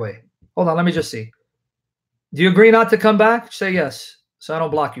his merry way. Hold on, let me just see. Do you agree not to come back? Say yes, so I don't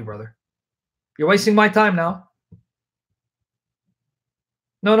block you, brother. You're wasting my time now.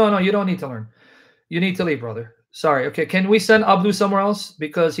 No, you don't need to learn. You need to leave, brother. Sorry. Okay, can we send Abdu somewhere else?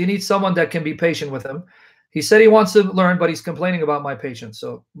 Because he needs someone that can be patient with him. He said he wants to learn, but he's complaining about my patience.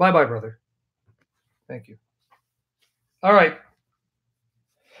 So bye-bye, brother. Thank you. All right.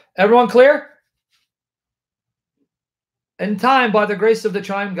 Everyone clear? In time, by the grace of the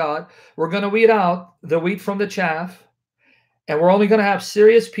triune God, we're going to weed out the wheat from the chaff, and we're only going to have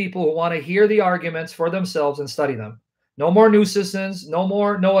serious people who want to hear the arguments for themselves and study them. No more new citizens, no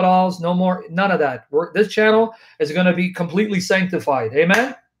more know-it-alls, no more, none of that. This channel is going to be completely sanctified.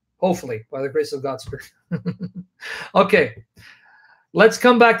 Amen? Hopefully, by the grace of God's Spirit. Okay, let's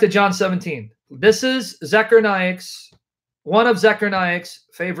come back to John 17. This is Zakir Naik's, one of Zakir Naik's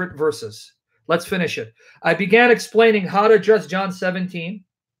favorite verses. Let's finish it. I began explaining how to address John 17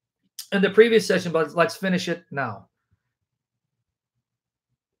 in the previous session, but let's finish it now.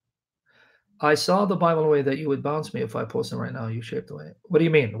 I saw the Bible in a way that you would bounce me if I post them right now. You shaped the way. What do you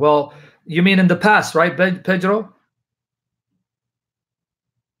mean? Well, you mean in the past, right, Pedro?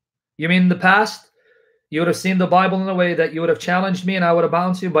 You mean in the past? You would have seen the Bible in a way that you would have challenged me and I would have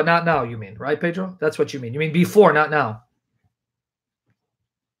bounced you, but not now, you mean, right, Pedro? That's what you mean. You mean before, not now.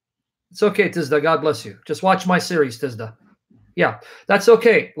 It's okay, Tizda. God bless you. Just watch my series, Tizda. Yeah, that's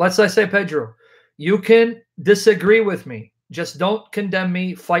okay. Let's say, Pedro, you can disagree with me. Just don't condemn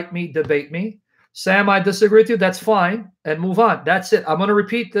me, fight me, debate me. Sam, I disagree with you. That's fine. And move on. That's it. I'm going to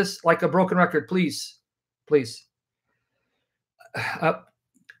repeat this like a broken record. Please. Please.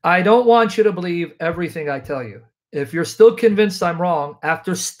 I don't want you to believe everything I tell you. If you're still convinced I'm wrong,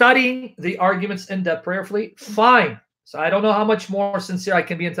 after studying the arguments in depth prayerfully, fine. So I don't know how much more sincere I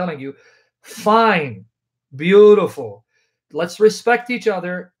can be in telling you. Fine. Beautiful. Let's respect each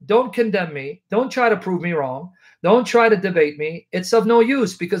other. Don't condemn me. Don't try to prove me wrong. Don't try to debate me. It's of no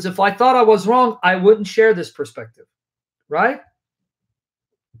use, because if I thought I was wrong, I wouldn't share this perspective. Right?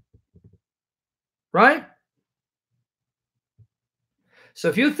 Right? So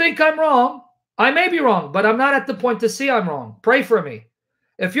if you think I'm wrong, I may be wrong, but I'm not at the point to see I'm wrong. Pray for me.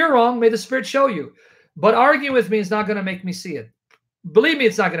 If you're wrong, may the Spirit show you. But arguing with me is not going to make me see it. Believe me,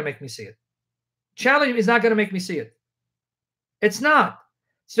 it's not going to make me see it. Challenging me is not going to make me see it. It's not.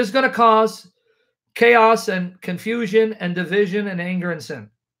 It's just going to cause chaos and confusion and division and anger and sin.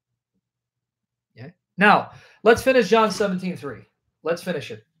 Okay. Now, let's finish John 17:3. Let's finish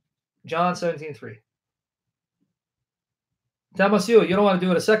it. John 17:3. Damasio, you don't want to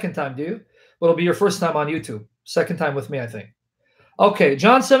do it a second time, do you? Well, it'll be your first time on YouTube. Second time with me, I think. Okay,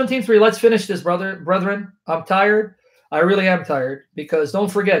 John 17:3. Let's finish this, brethren. I'm tired. I really am tired, because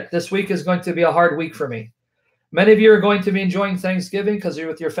don't forget, this week is going to be a hard week for me. Many of you are going to be enjoying Thanksgiving because you're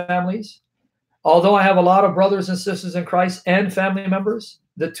with your families. Although I have a lot of brothers and sisters in Christ and family members,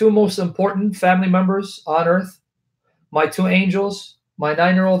 the two most important family members on earth, my two angels, my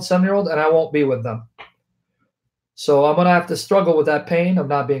 9-year-old, 7-year-old, and I won't be with them. So I'm going to have to struggle with that pain of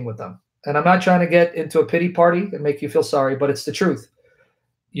not being with them. And I'm not trying to get into a pity party and make you feel sorry, but it's the truth.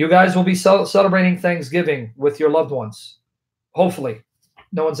 You guys will be celebrating Thanksgiving with your loved ones. Hopefully.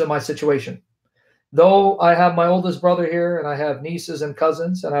 No one's in my situation. Though I have my oldest brother here, and I have nieces and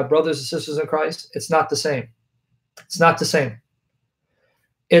cousins, and I have brothers and sisters in Christ, it's not the same. It's not the same.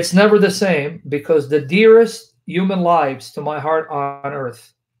 It's never the same, because the dearest human lives to my heart on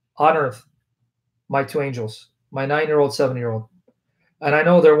earth, my two angels, my 9-year-old, 7-year-old. And I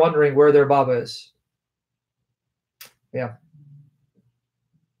know they're wondering where their Baba is. Yeah.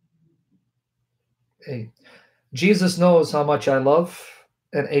 Hey, Jesus knows how much I love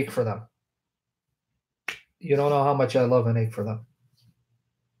and ache for them. You don't know how much I love and ache for them.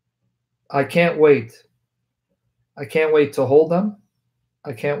 I can't wait. I can't wait to hold them.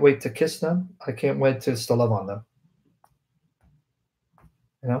 I can't wait to kiss them. I can't wait to love on them.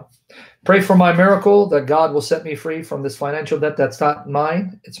 You know, pray for my miracle that God will set me free from this financial debt that's not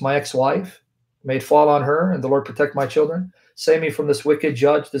mine. It's my ex-wife. May it fall on her, and the Lord protect my children. Save me from this wicked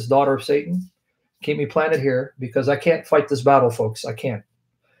judge, this daughter of Satan. Keep me planted here, because I can't fight this battle, folks. I can't.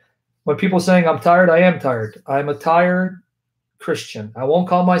 When people are saying I'm tired, I am tired. I'm a tired Christian. I won't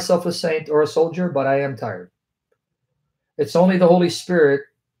call myself a saint or a soldier, but I am tired. It's only the Holy Spirit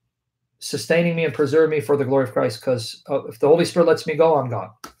sustaining me and preserving me for the glory of Christ, because if the Holy Spirit lets me go, I'm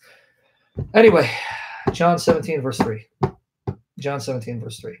gone. Anyway, John 17, verse 3. John 17,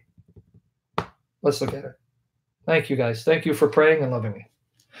 verse 3. Let's look at it. Thank you, guys. Thank you for praying and loving me.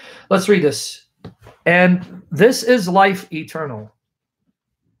 Let's read this. And this is life eternal,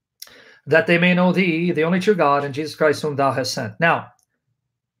 that they may know thee, the only true God, and Jesus Christ whom thou hast sent. Now,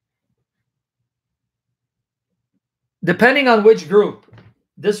 depending on which group,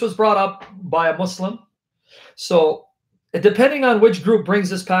 this was brought up by a Muslim. So depending on which group brings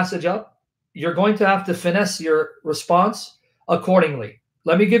this passage up, you're going to have to finesse your response accordingly.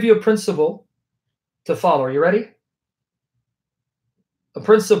 Let me give you a principle to follow. Are you ready? A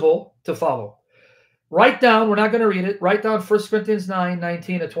principle to follow. Write down, we're not going to read it, write down 1 Corinthians 9,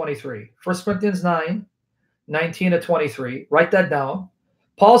 19 to 23. 1 Corinthians 9, 19 to 23. Write that down.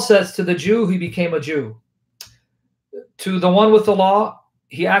 Paul says, to the Jew, he became a Jew. To the one with the law,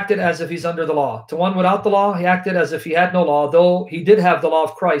 he acted as if he's under the law. To one without the law, he acted as if he had no law, though he did have the law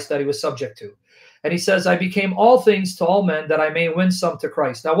of Christ that he was subject to. And he says, I became all things to all men that I may win some to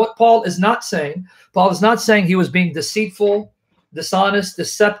Christ. Now, what Paul is not saying he was being deceitful, dishonest,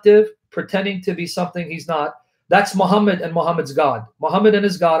 deceptive, pretending to be something he's not. That's Muhammad and Muhammad's God. Muhammad and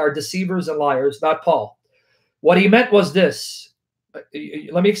his God are deceivers and liars, not Paul. What he meant was this.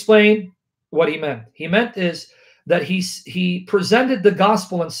 Let me explain what he meant. He meant is that he presented the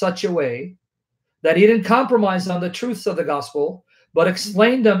gospel in such a way that he didn't compromise on the truths of the gospel, but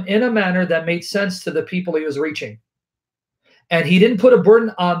explained them in a manner that made sense to the people he was reaching. And he didn't put a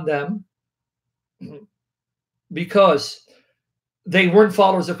burden on them because they weren't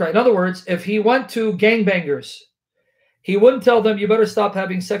followers of Christ. In other words, if he went to gangbangers, he wouldn't tell them, you better stop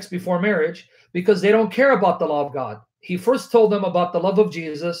having sex before marriage, because they don't care about the law of God. He first told them about the love of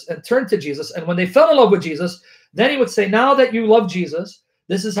Jesus and turned to Jesus. And when they fell in love with Jesus, then he would say, now that you love Jesus,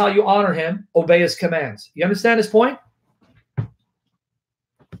 this is how you honor him, obey his commands. You understand his point?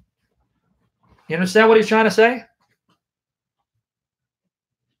 You understand what he's trying to say?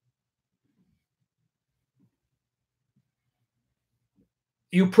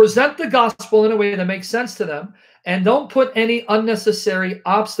 You present the gospel in a way that makes sense to them, and don't put any unnecessary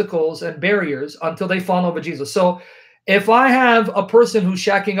obstacles and barriers until they fall in love with Jesus. So if I have a person who's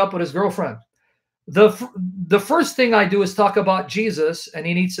shacking up with his girlfriend, the first thing I do is talk about Jesus, and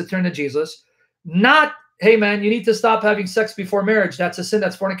he needs to turn to Jesus. Not, hey man, you need to stop having sex before marriage. That's a sin.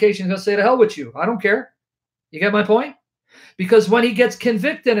 That's fornication. He's going to say, to hell with you. I don't care. You get my point? Because when he gets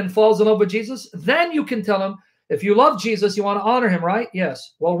convicted and falls in love with Jesus, then you can tell him, if you love Jesus, you want to honor him, right?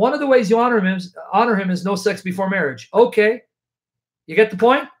 Yes. Well, one of the ways you honor him is no sex before marriage. Okay. You get the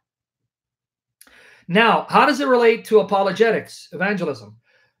point? Now, how does it relate to apologetics, evangelism?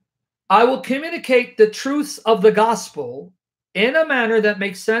 I will communicate the truths of the gospel in a manner that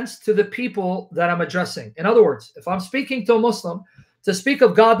makes sense to the people that I'm addressing. In other words, if I'm speaking to a Muslim, to speak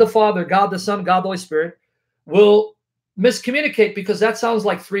of God the Father, God the Son, God the Holy Spirit, will miscommunicate because that sounds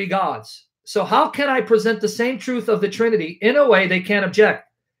like three gods. So how can I present the same truth of the Trinity in a way they can't object,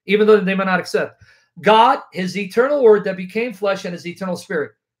 even though they may not accept? God, his eternal word that became flesh, and his eternal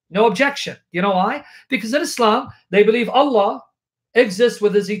spirit. No objection. You know why? Because in Islam, they believe Allah exists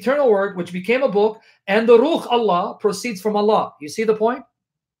with his eternal word, which became a book, and the Ruh Allah proceeds from Allah. You see the point?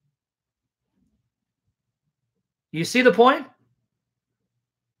 You see the point?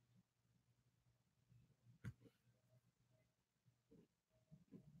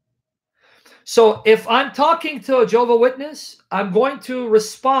 So if I'm talking to a Jehovah's Witness, I'm going to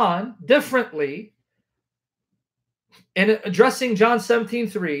respond differently in addressing John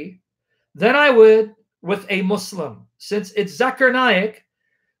 17:3 than I would with a Muslim. Since it's Zakir Naik,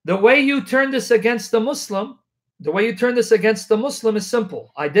 the way you turn this against the Muslim, is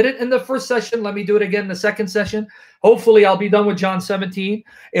simple. I did it in the first session. Let me do it again in the second session. Hopefully, I'll be done with John 17.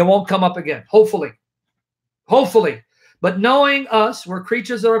 It won't come up again. Hopefully. Hopefully. But knowing us, we're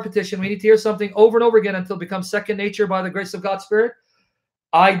creatures of repetition. We need to hear something over and over again until it becomes second nature by the grace of God's Spirit.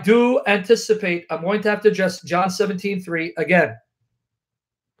 I do anticipate I'm going to have to address John 17:3 again.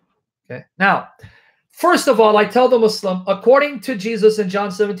 Okay. Now, first of all, I tell the Muslim, according to Jesus in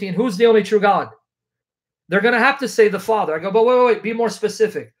John 17, who's the only true God? They're going to have to say the Father. I go, but wait, be more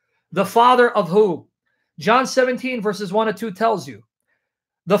specific. The Father of who? John 17 verses 1 and 2 tells you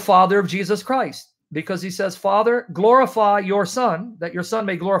the Father of Jesus Christ. Because he says, Father, glorify your Son, that your Son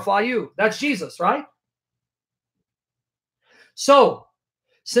may glorify you. That's Jesus, right? So,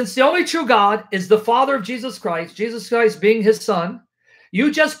 since the only true God is the Father of Jesus Christ being his Son,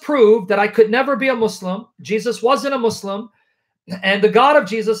 you just proved that I could never be a Muslim. Jesus wasn't a Muslim, and the God of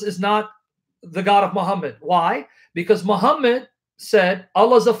Jesus is not the God of Muhammad. Why? Because Muhammad said,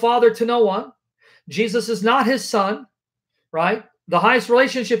 Allah's a father to no one. Jesus is not his son, right? The highest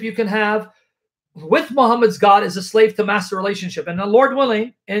relationship you can have with Muhammad's God is a slave to master relationship. And the Lord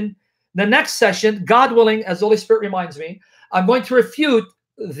willing, in the next session, God willing, as the Holy Spirit reminds me, I'm going to refute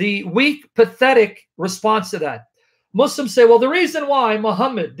the weak, pathetic response to that. Muslims say, well, the reason why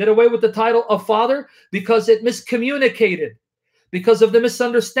Muhammad did away with the title of father, because it miscommunicated, because of the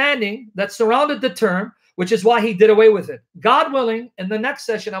misunderstanding that surrounded the term, which is why he did away with it. God willing, in the next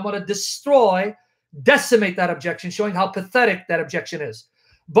session, I'm going to decimate that objection, showing how pathetic that objection is.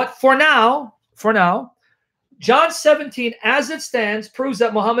 But for now, John 17, as it stands, proves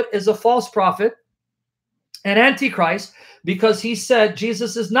that Muhammad is a false prophet, an antichrist, because he said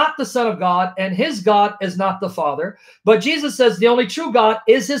Jesus is not the Son of God and his God is not the Father. But Jesus says the only true God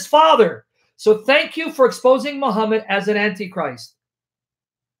is his Father. So thank you for exposing Muhammad as an antichrist.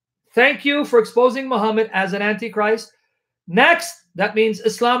 Thank you for exposing Muhammad as an antichrist. Next that means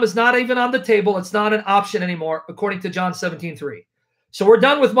Islam is not even on the table. It's not an option anymore, according to John 17:3. So we're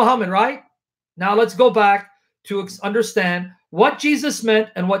done with Muhammad, right? Now let's go back to understand what Jesus meant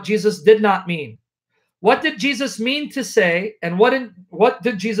and what Jesus did not mean. What did Jesus mean to say, and what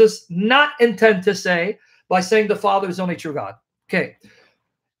did Jesus not intend to say by saying the Father is only true God? Okay.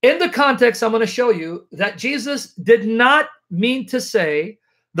 In the context, I'm going to show you that Jesus did not mean to say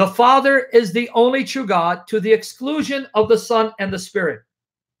the Father is the only true God to the exclusion of the Son and the Spirit.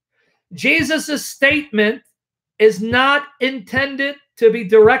 Jesus' statement is not intended to be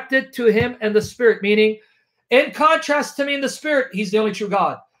directed to him and the Spirit, meaning in contrast to me and the Spirit, he's the only true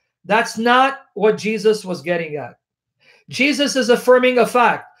God. That's not what Jesus was getting at. Jesus is affirming a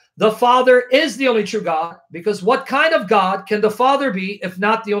fact. The Father is the only true God, because what kind of God can the Father be if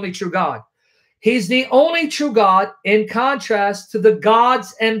not the only true God? He's the only true God in contrast to the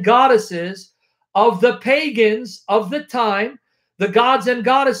gods and goddesses of the pagans of the time, the gods and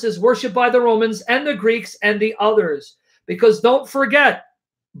goddesses worshipped by the Romans and the Greeks and the others. Because don't forget,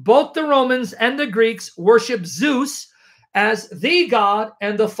 both the Romans and the Greeks worship Zeus as the God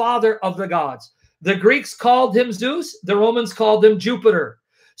and the father of the gods. The Greeks called him Zeus, the Romans called him Jupiter.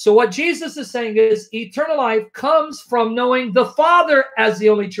 So what Jesus is saying is eternal life comes from knowing the Father as the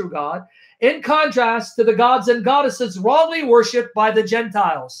only true God, in contrast to the gods and goddesses wrongly worshipped by the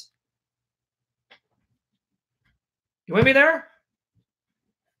Gentiles. You with me there?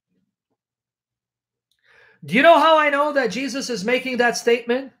 Do you know how I know that Jesus is making that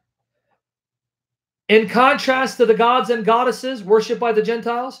statement? In contrast to the gods and goddesses worshipped by the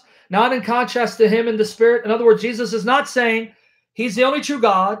Gentiles, not in contrast to him and the Spirit. In other words, Jesus is not saying he's the only true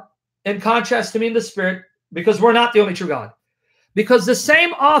God in contrast to me and the Spirit, because we're not the only true God. Because the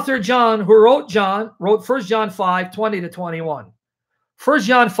same author, John, who wrote 1 John 5, 20 to 21. 1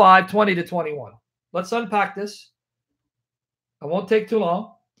 John 5, 20 to 21. Let's unpack this. I won't take too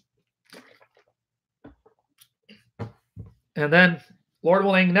long. And then, Lord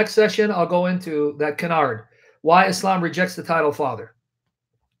willing, next session, I'll go into that canard. Why Islam rejects the title Father.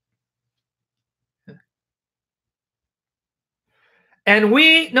 And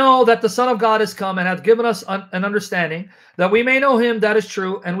we know that the Son of God has come and hath given us an understanding, that we may know him that is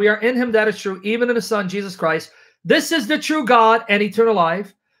true, and we are in him that is true, even in the Son, Jesus Christ. This is the true God and eternal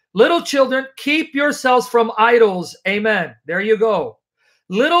life. Little children, keep yourselves from idols. Amen. There you go.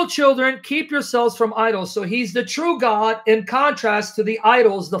 Little children, keep yourselves from idols. So he's the true God in contrast to the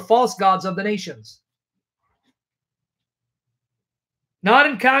idols, the false gods of the nations. Not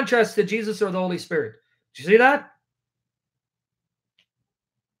in contrast to Jesus or the Holy Spirit. Did you see that?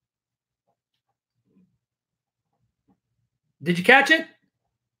 Did you catch it?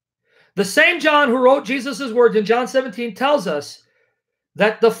 The same John who wrote Jesus' words in John 17 tells us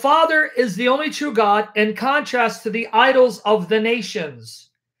that the Father is the only true God in contrast to the idols of the nations.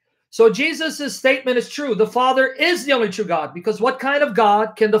 So Jesus' statement is true. The Father is the only true God, because what kind of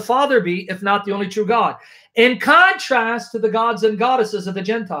God can the Father be if not the only true God? In contrast to the gods and goddesses of the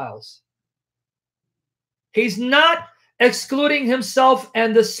Gentiles. He's not excluding himself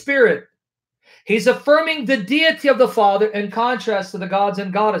and the Spirit. He's affirming the deity of the Father in contrast to the gods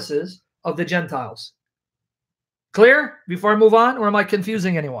and goddesses of the Gentiles. Clear? Before I move on, or am I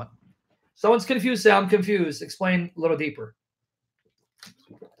confusing anyone? Someone's confused, say I'm confused. Explain a little deeper.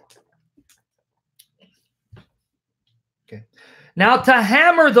 Okay. Now to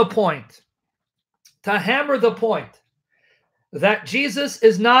hammer the point that Jesus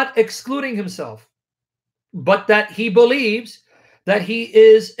is not excluding himself, but that he believes that he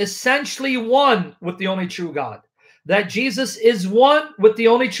is essentially one with the only true God. That Jesus is one with the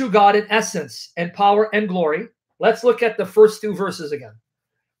only true God in essence and power and glory. Let's look at the first two verses again.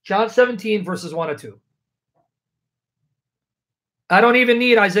 John 17, verses 1 and 2. I don't even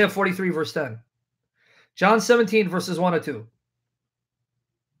need Isaiah 43, verse 10. John 17, verses 1 and 2.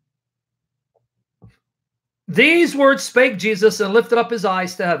 These words spake Jesus and lifted up his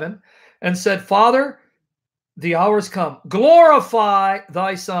eyes to heaven and said, Father, the hour is come. Glorify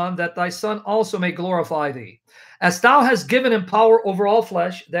thy Son, that thy Son also may glorify thee. As thou hast given him power over all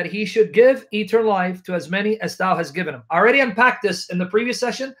flesh, that he should give eternal life to as many as thou hast given him. I already unpacked this in the previous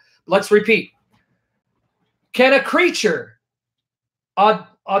session. Let's repeat. Can a creature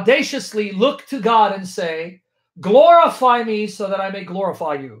audaciously look to God and say, glorify me so that I may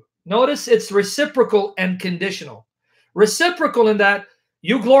glorify you? Notice it's reciprocal and conditional. Reciprocal in that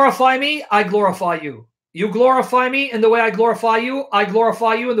you glorify me, I glorify you. You glorify me in the way I glorify you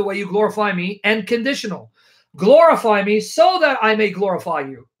in the way you glorify me, and conditional. Glorify me so that I may glorify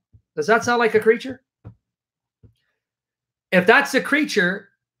you. Does that sound like a creature? If that's a creature,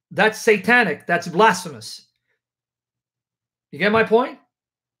 that's satanic, that's blasphemous. You get my point?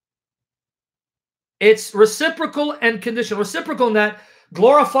 It's reciprocal and conditional. Reciprocal in that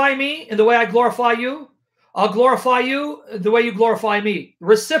glorify me in the way I glorify you. I'll glorify you the way you glorify me.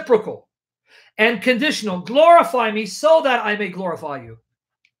 Reciprocal. And conditional. Glorify me so that I may glorify you.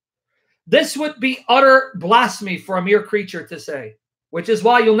 This would be utter blasphemy for a mere creature to say, which is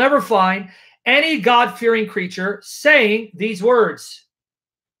why you'll never find any God-fearing creature saying these words.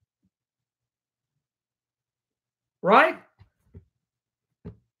 Right?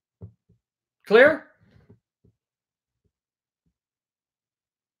 Clear?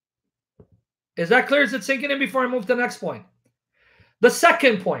 Is that clear? Is it sinking in before I move to the next point? The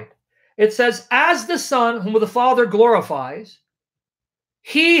second point, it says, as the Son, whom the Father glorifies,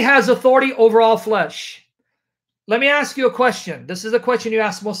 he has authority over all flesh. Let me ask you a question. This is a question you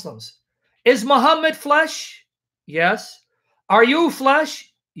ask Muslims. Is Muhammad flesh? Yes. Are you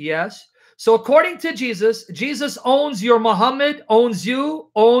flesh? Yes. So according to Jesus, Jesus owns your Muhammad, owns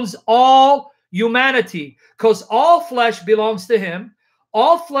you, owns all humanity, because all flesh belongs to him.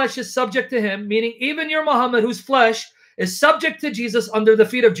 All flesh is subject to him, meaning even your Muhammad, whose flesh is subject to Jesus under the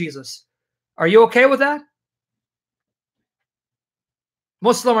feet of Jesus. Are you okay with that?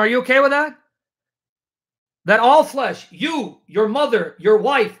 Muslim, are you okay with that? That all flesh, you, your mother, your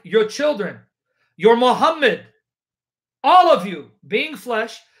wife, your children, your Muhammad, all of you being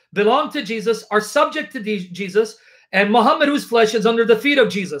flesh, belong to Jesus, are subject to Jesus, and Muhammad, whose flesh is under the feet of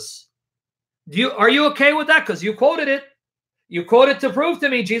Jesus. Are you okay with that? Because you quoted it. You quoted to prove to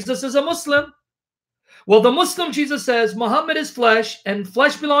me Jesus is a Muslim. Well, the Muslim Jesus says, Muhammad is flesh, and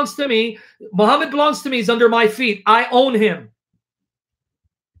flesh belongs to me. Muhammad belongs to me. He's under my feet. I own him.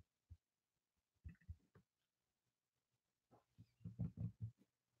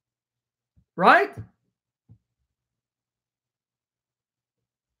 Right?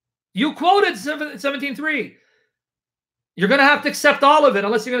 You quoted 17:3. You're going to have to accept all of it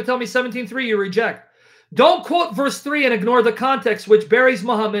unless you're going to tell me 17:3 you reject. Don't quote verse 3 and ignore the context, which buries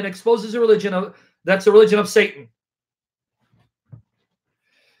Muhammad and exposes a religion that's a religion of Satan.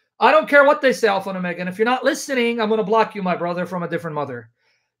 I don't care what they say, Alpha and Omega. And if you're not listening, I'm going to block you, my brother, from a different mother.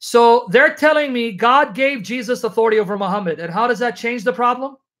 So they're telling me God gave Jesus authority over Muhammad. And how does that change the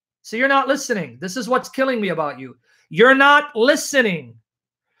problem? So you're not listening. This is what's killing me about you. You're not listening.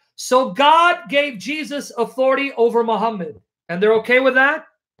 So God gave Jesus authority over Muhammad. And they're okay with that?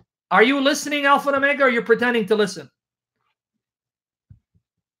 Are you listening, Alpha and Omega, or you're pretending to listen?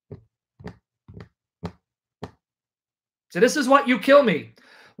 So this is what you kill me.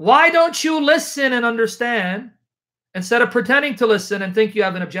 Why don't you listen and understand instead of pretending to listen and think you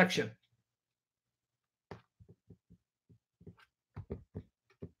have an objection?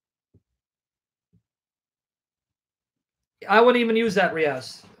 I wouldn't even use that,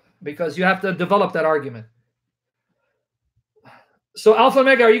 Riaz, because you have to develop that argument. So Alpha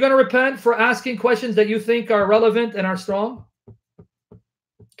Omega, are you going to repent for asking questions that you think are relevant and are strong?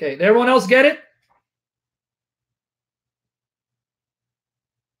 Okay, did everyone else get it?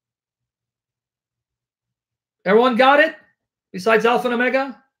 Everyone got it? Besides Alpha and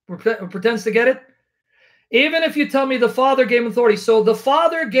Omega, who pretends to get it? Even if you tell me the Father gave him authority. So the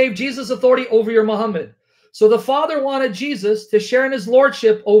Father gave Jesus authority over your Muhammad. So the Father wanted Jesus to share in his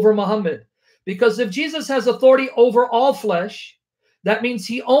lordship over Muhammad. Because if Jesus has authority over all flesh, that means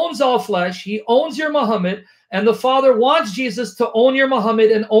he owns all flesh. He owns your Muhammad. And the Father wants Jesus to own your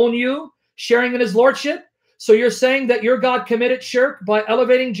Muhammad and own you, sharing in his lordship. So you're saying that your God committed shirk by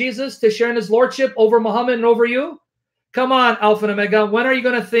elevating Jesus to share in his lordship over Muhammad and over you? Come on, Alpha and Omega. When are you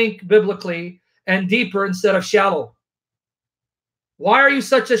going to think biblically and deeper instead of shallow? Why are you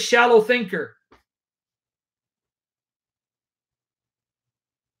such a shallow thinker?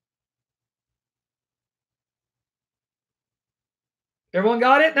 Everyone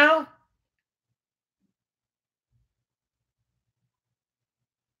got it now?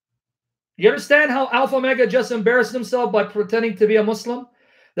 You understand how Alpha Omega just embarrassed himself by pretending to be a Muslim?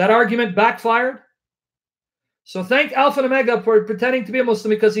 That argument backfired. So thank Alpha and Omega for pretending to be a Muslim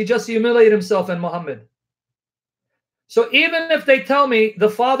because he just humiliated himself and Muhammad. So even if they tell me the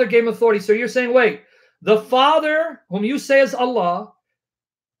Father gave him authority, so you're saying, wait, the Father, whom you say is Allah,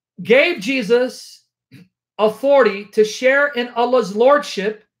 gave Jesus authority to share in Allah's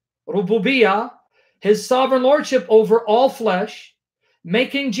lordship, Rububiyah, his sovereign lordship over all flesh,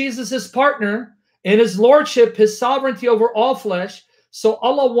 making Jesus his partner in his lordship, his sovereignty over all flesh. So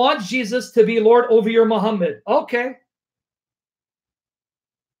Allah wants Jesus to be Lord over your Muhammad. Okay.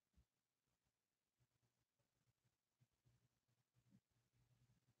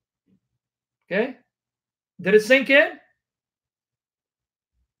 Okay. Did it sink in?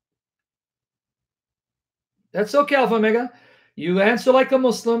 That's okay, Alpha Omega. You answer like a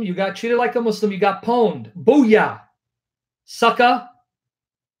Muslim. You got treated like a Muslim. You got pwned. Booyah. Sucker.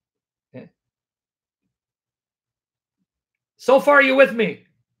 Okay. So far, are you with me?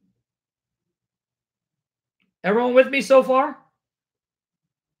 Everyone with me so far?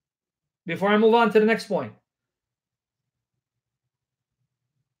 Before I move on to the next point.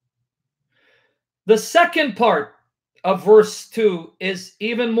 The second part of verse 2 is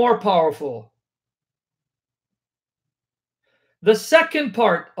even more powerful. The second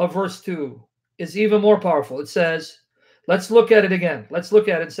part of verse 2 is even more powerful. It says, let's look at it again. Let's look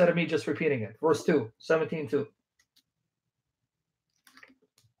at it instead of me just repeating it. Verse 2, 17:2.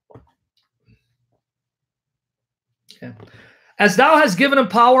 Okay. As thou hast given him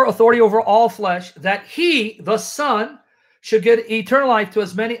power, authority over all flesh, that he, the Son, should get eternal life to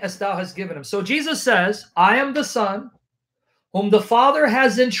as many as thou hast given him. So Jesus says, I am the Son, whom the Father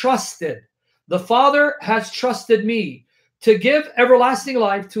has entrusted. The Father has trusted me to give everlasting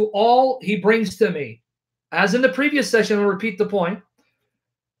life to all he brings to me. As in the previous session, I'll repeat the point.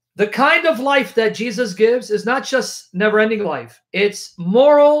 The kind of life that Jesus gives is not just never-ending life. It's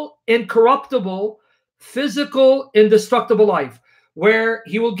moral, incorruptible, physical, indestructible life, where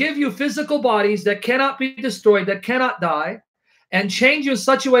he will give you physical bodies that cannot be destroyed, that cannot die, and change you in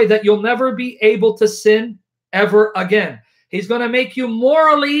such a way that you'll never be able to sin ever again. He's going to make you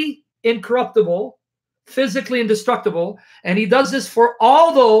morally incorruptible, physically indestructible, and he does this for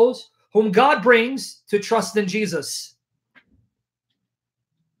all those whom God brings to trust in Jesus.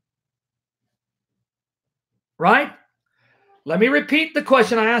 Right? Let me repeat the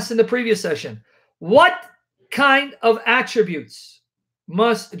question I asked in the previous session. What kind of attributes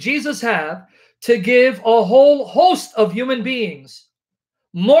must Jesus have to give a whole host of human beings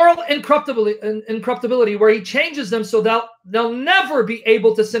moral incorruptibility, where he changes them so that they'll never be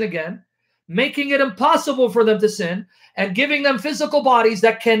able to sin again, making it impossible for them to sin, and giving them physical bodies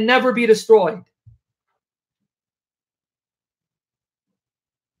that can never be destroyed?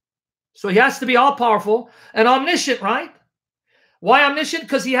 So he has to be all-powerful and omniscient, right? Why omniscient?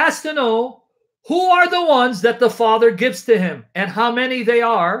 Because he has to know who are the ones that the Father gives to him and how many they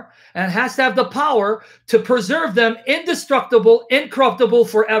are, and has to have the power to preserve them indestructible, incorruptible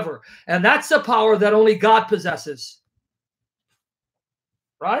forever. And that's a power that only God possesses.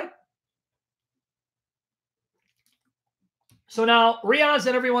 Right? So now, Riaz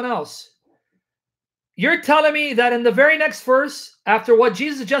and everyone else, you're telling me that in the very next verse, after what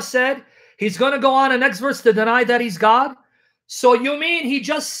Jesus just said, he's going to go on the next verse to deny that he's God? So you mean he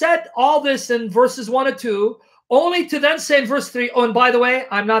just said all this in verses 1 and 2, only to then say in verse 3, oh, and by the way,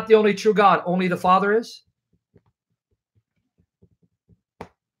 I'm not the only true God, only the Father is?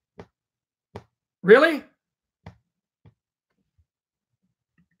 Really?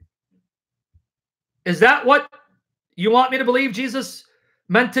 Is that what you want me to believe Jesus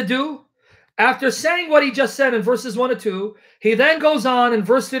meant to do? After saying what he just said in verses 1 and 2, he then goes on in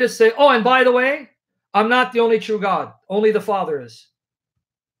verse 3 to say, oh, and by the way, I'm not the only true God. Only the Father is.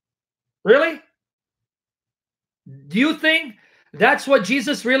 Really? Do you think that's what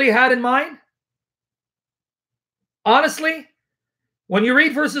Jesus really had in mind? Honestly, when you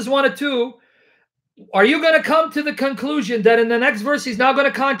read verses 1 and 2, are you going to come to the conclusion that in the next verse he's now going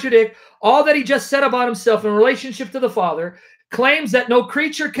to contradict all that he just said about himself in relationship to the Father, claims that no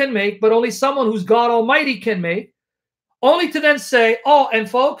creature can make, but only someone who's God Almighty can make, only to then say, oh, and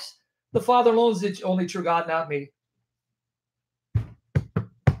folks, the Father alone is the only true God, not me.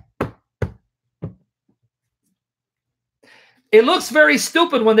 It looks very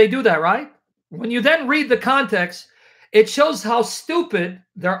stupid when they do that, right? When you then read the context, it shows how stupid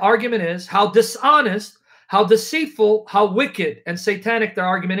their argument is, how dishonest, how deceitful, how wicked and satanic their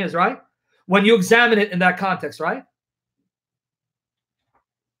argument is, right? When you examine it in that context, right?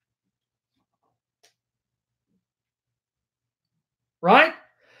 Right?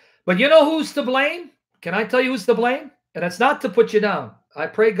 But you know who's to blame? Can I tell you who's to blame? And it's not to put you down. I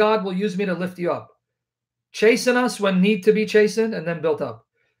pray God will use me to lift you up. Chasten us when need to be chastened and then built up.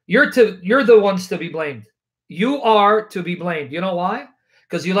 You're the ones to be blamed. You are to be blamed. You know why?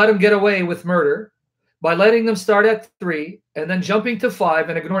 Because you let them get away with murder by letting them start at 3 and then jumping to 5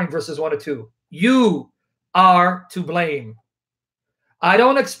 and ignoring verses 1 to 2. You are to blame. I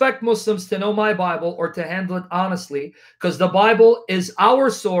don't expect Muslims to know my Bible or to handle it honestly, because the Bible is our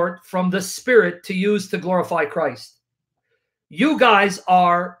sword from the Spirit to use to glorify Christ. You guys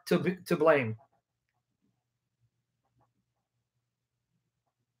are to blame.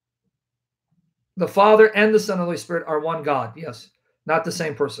 The Father and the Son and the Holy Spirit are one God. Yes, not the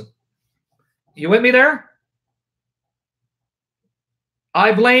same person. You with me there?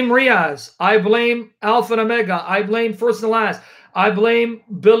 I blame Riaz. I blame Alpha and Omega. I blame First and Last. I blame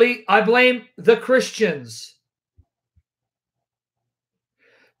Billy. I blame the Christians.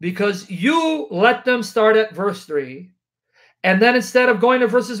 Because you let them start at verse 3. And then instead of going to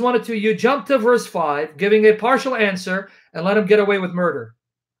verses 1 and 2, you jump to verse 5, giving a partial answer, and let them get away with murder.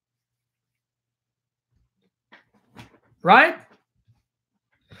 Right?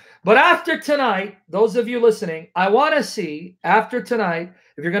 But after tonight, those of you listening, I want to see, after tonight,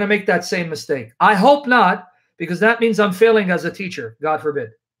 if you're going to make that same mistake. I hope not, because that means I'm failing as a teacher, God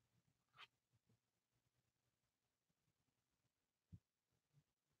forbid.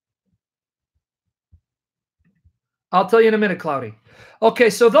 I'll tell you in a minute, Cloudy. Okay,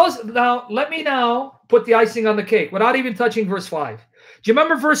 so let me put the icing on the cake without even touching verse 5. Do you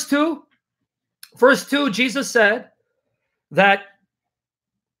remember verse 2? Verse 2, Jesus said that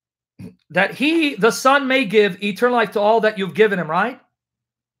he, the Son, may give eternal life to all that you've given him, right?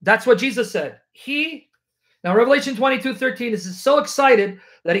 That's what Jesus said. Now Revelation 22:13 is so excited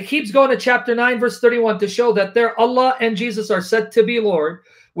that he keeps going to chapter 9, verse 31 to show that Allah and Jesus are said to be Lord,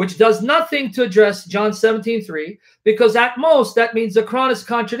 which does nothing to address John 17:3, because at most that means the Quran is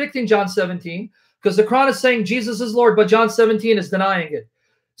contradicting John 17, because the Quran is saying Jesus is Lord, but John 17 is denying it.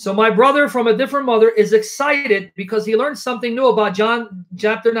 So my brother from a different mother is excited because he learned something new about John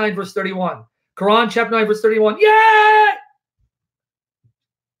chapter 9, verse 31. Quran chapter 9, verse 31. Yay!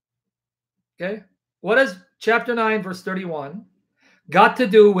 Okay. What has chapter 9, verse 31 got to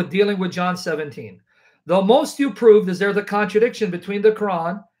do with dealing with John 17? The most you proved is there's a contradiction between the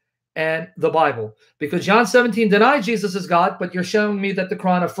Quran and the Bible. Because John 17 denies Jesus is God, but you're showing me that the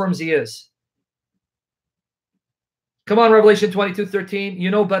Quran affirms he is. Come on, Revelation 22:13. You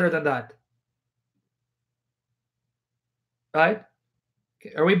know better than that. Right?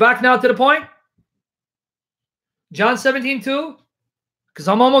 Okay. Are we back now to the point? John 17:2? Because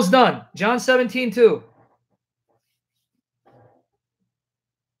I'm almost done. John 17:2.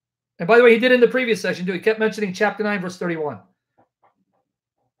 And by the way, he did in the previous session too. He kept mentioning chapter 9, verse 31.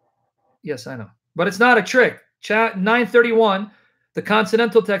 Yes, I know. But it's not a trick. 9:31, the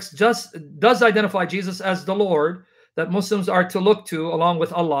consonantal text just does identify Jesus as the Lord that Muslims are to look to along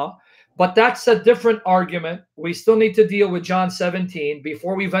with Allah. But that's a different argument. We still need to deal with John 17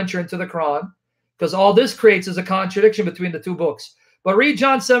 before we venture into the Quran, because all this creates is a contradiction between the two books. But read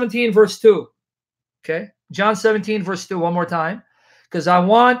John 17, verse 2. Okay? John 17, verse 2, one more time, because I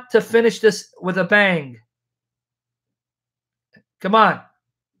want to finish this with a bang. Come on.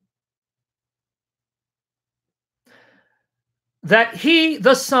 That he,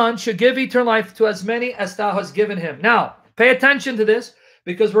 the Son, should give eternal life to as many as thou hast given him. Now, pay attention to this,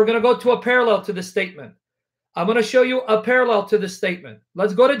 because we're going to go to a parallel to this statement. I'm going to show you a parallel to this statement.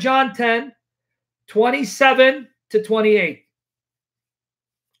 Let's go to John 10, 27 to 28.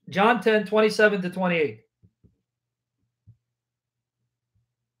 John 10, 27 to 28.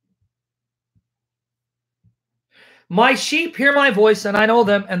 My sheep hear my voice, and I know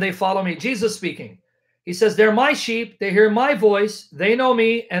them, and they follow me. Jesus speaking. He says, they're my sheep, they hear my voice, they know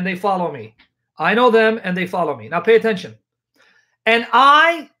me, and they follow me. I know them, and they follow me. Now pay attention. And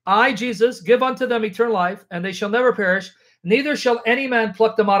I, Jesus, give unto them eternal life, and they shall never perish, neither shall any man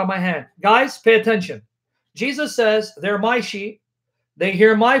pluck them out of my hand. Guys, pay attention. Jesus says, they're my sheep, they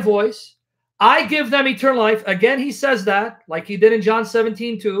hear my voice, I give them eternal life. Again, he says that, like he did in John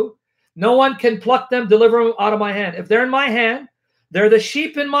 17 too. No one can pluck them, deliver them out of my hand. If they're in my hand, they're the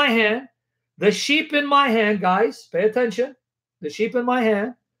sheep in my hand. The sheep in my hand, guys, pay attention. The sheep in my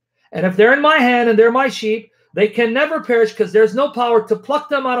hand. And if they're in my hand and they're my sheep, they can never perish, because there's no power to pluck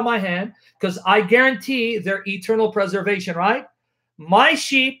them out of my hand, because I guarantee their eternal preservation, right? My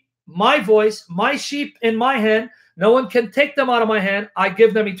sheep, my voice, my sheep in my hand, no one can take them out of my hand. I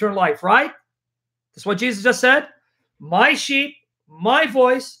give them eternal life, right? That's what Jesus just said. My sheep, my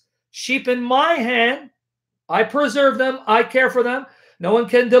voice, sheep in my hand, I preserve them, I care for them. No one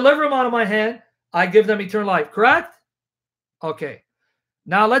can deliver them out of my hand. I give them eternal life. Correct? Okay.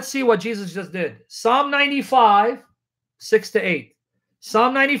 Now let's see what Jesus just did. Psalm 95, 6 to 8.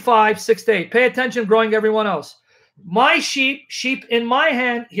 Psalm 95, 6 to 8. Pay attention, growing everyone else. My sheep, sheep in my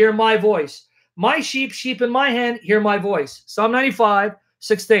hand, hear my voice. My sheep, sheep in my hand, hear my voice. Psalm 95,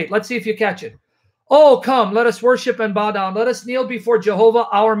 6 to 8. Let's see if you catch it. Oh, come, let us worship and bow down. Let us kneel before Jehovah,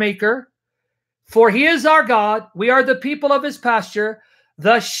 our Maker. For he is our God. We are the people of his pasture,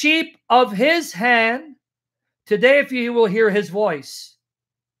 the sheep of his hand. Today, if you will hear his voice.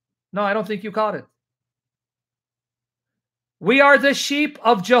 No, I don't think you caught it. We are the sheep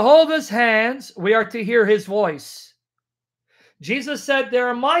of Jehovah's hands. We are to hear his voice. Jesus said, they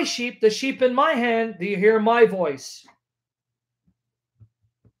are my sheep, the sheep in my hand. Do you hear my voice?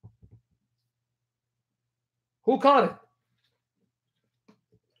 Who caught it?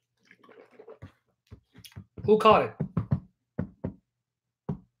 Who caught it?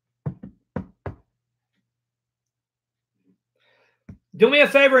 Do me a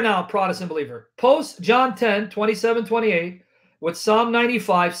favor now, Protestant believer. Post John 10, 27, 28 with Psalm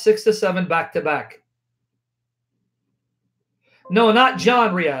 95, 6 to 7 back to back. No, not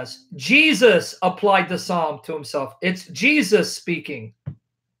John, Riaz. Jesus applied the psalm to himself. It's Jesus speaking.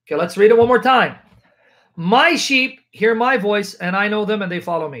 Okay, let's read it one more time. My sheep hear my voice, and I know them, and they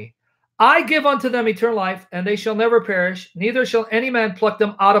follow me. I give unto them eternal life, and they shall never perish, neither shall any man pluck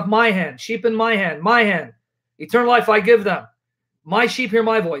them out of my hand. Sheep in my hand, my hand. Eternal life I give them. My sheep hear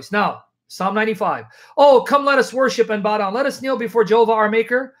my voice. Now, Psalm 95. Oh, come, let us worship and bow down. Let us kneel before Jehovah our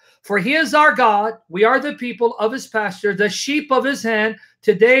Maker. For he is our God. We are the people of his pasture, the sheep of his hand.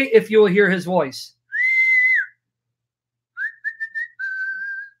 Today, if you will hear his voice.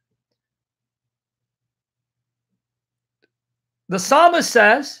 The psalmist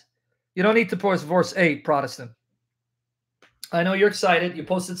says, you don't need to post verse 8, Protestant. I know you're excited. You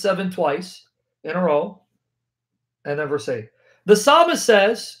posted 7 twice in a row. And then verse 8. The psalmist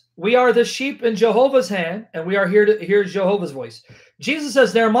says, we are the sheep in Jehovah's hand, and we are here to hear Jehovah's voice. Jesus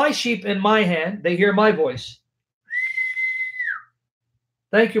says, they're my sheep in my hand. They hear my voice.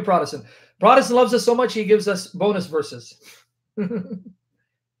 Thank you, Protestant. Protestant loves us so much, he gives us bonus verses. Did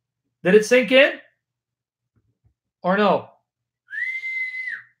it sink in? Or no?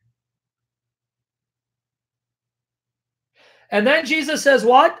 And then Jesus says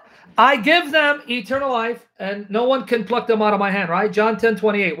what? I give them eternal life, and no one can pluck them out of my hand, right? John 10,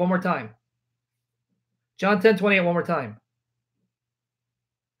 28, one more time. John 10, 28, one more time.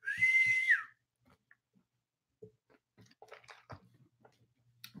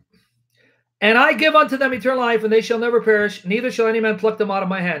 And I give unto them eternal life, and they shall never perish, neither shall any man pluck them out of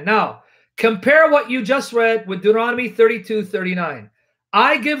my hand. Now, compare what you just read with Deuteronomy 32, 39.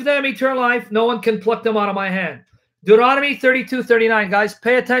 I give them eternal life, no one can pluck them out of my hand. Deuteronomy 32, 39. Guys,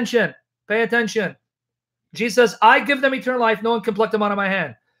 pay attention. Pay attention. Jesus says, I give them eternal life. No one can pluck them out of my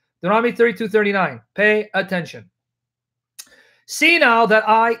hand. Deuteronomy 32, 39. Pay attention. See now that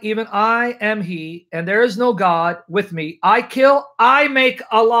I, even I am he, and there is no God with me. I kill, I make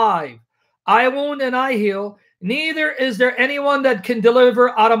alive. I wound and I heal. Neither is there anyone that can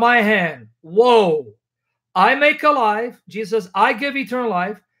deliver out of my hand. Whoa. I make alive. Jesus says, I give eternal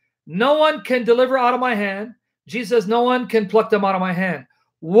life. No one can deliver out of my hand. Jesus says, no one can pluck them out of my hand.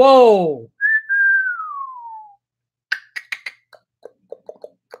 Whoa.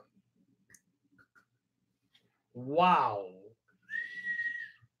 Wow.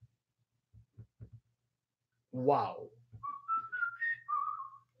 Wow.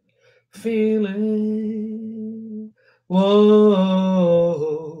 Feeling. Whoa.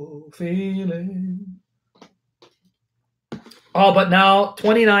 Feeling. Oh, but now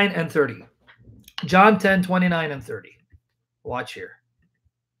 29 and 30. John 10, 29 and 30. Watch here.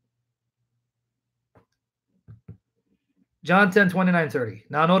 John 10, 29, 30.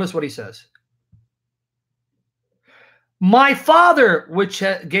 Now notice what he says. My Father, which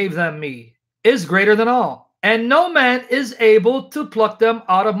gave them me, is greater than all, and no man is able to pluck them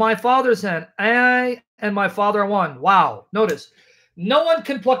out of my Father's hand. I and my Father are one. Wow. Notice, no one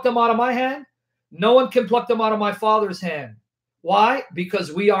can pluck them out of my hand. No one can pluck them out of my Father's hand. Why?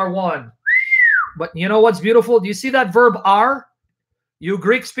 Because we are one. But you know what's beautiful? Do you see that verb are? You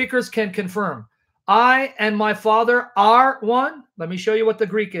Greek speakers can confirm. I and my Father are one. Let me show you what the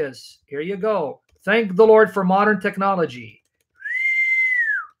Greek is. Here you go. Thank the Lord for modern technology.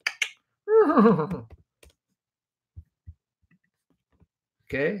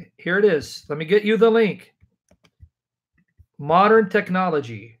 Okay, here it is. Let me get you the link. Modern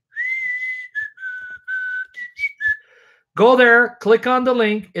technology. Go there, click on the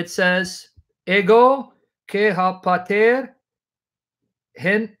link. It says, Ego ke ha pater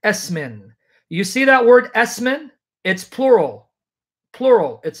hen esmin. You see that word esmin? It's plural.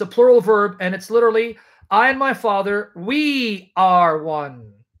 Plural. It's a plural verb, and it's literally, I and my Father, we are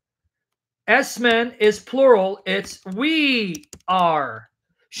one. Esmen is plural. It's we are.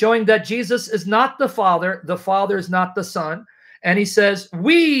 Showing that Jesus is not the Father is not the Son. And he says,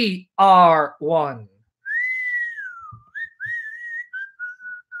 we are one.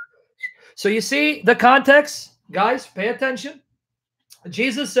 So you see the context? Guys, pay attention.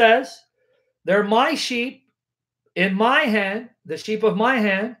 Jesus says, they're my sheep in my hand, the sheep of my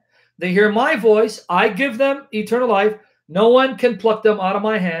hand. They hear my voice. I give them eternal life. No one can pluck them out of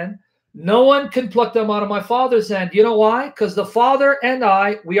my hand. No one can pluck them out of my Father's hand. You know why? Because the Father and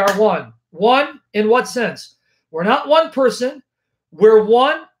I, we are one. One in what sense? We're not one person. We're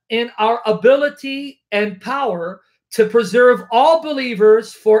one in our ability and power to preserve all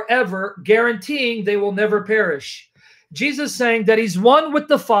believers forever, guaranteeing they will never perish. Jesus saying that he's one with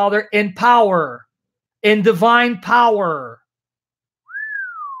the Father in power, in divine power.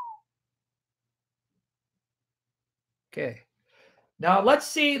 Okay. Now let's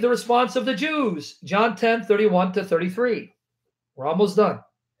see the response of the Jews. John 10, 31 to 33. We're almost done.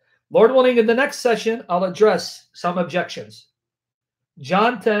 Lord willing, in the next session, I'll address some objections.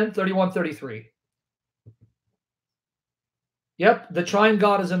 John 10, 31, 33. Yep, the triune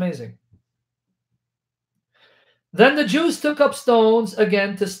God is amazing. Then the Jews took up stones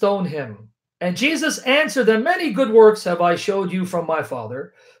again to stone him. And Jesus answered them, many good works have I showed you from my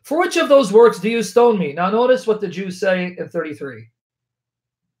Father. For which of those works do you stone me? Now notice what the Jews say in 33.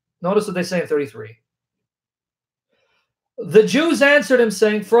 Notice what they say in 33. The Jews answered him,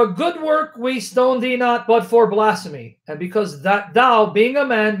 saying, for a good work we stone thee not, but for blasphemy. And because that thou, being a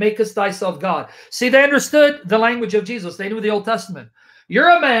man, makest thyself God. See, they understood the language of Jesus. They knew the Old Testament. You're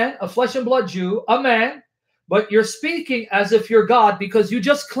a man, a flesh and blood Jew, a man, but you're speaking as if you're God because you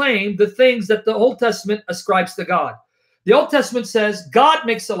just claim the things that the Old Testament ascribes to God. The Old Testament says, God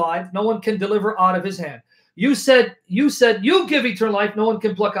makes alive, no one can deliver out of his hand. You said you give eternal life, no one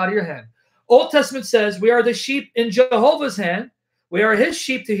can pluck out of your hand. Old Testament says we are the sheep in Jehovah's hand. We are his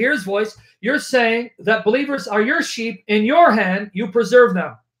sheep to hear his voice. You're saying that believers are your sheep in your hand. You preserve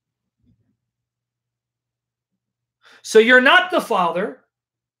them. So you're not the Father,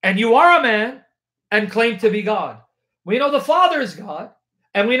 and you are a man and claim to be God. We know the Father is God,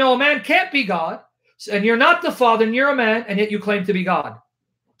 and we know a man can't be God. And you're not the Father, and you're a man, and yet you claim to be God.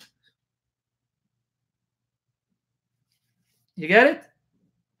 You get it?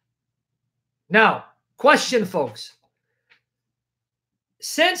 Now, question, folks.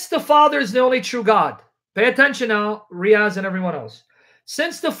 Since the Father is the only true God, pay attention now, Riaz and everyone else.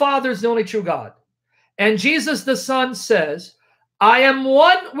 Since the Father is the only true God, and Jesus the Son says, I am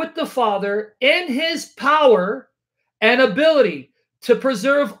one with the Father in his power and ability to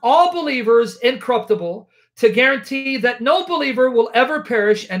preserve all believers incorruptible, to guarantee that no believer will ever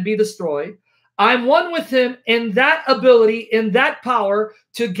perish and be destroyed. I'm one with him in that ability, in that power,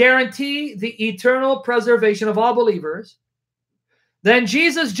 to guarantee the eternal preservation of all believers. Then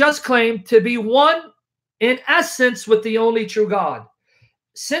Jesus just claimed to be one in essence with the only true God.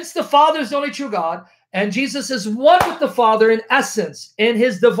 Since the Father is the only true God, and Jesus is one with the Father in essence, in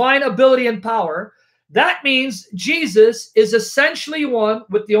his divine ability and power, that means Jesus is essentially one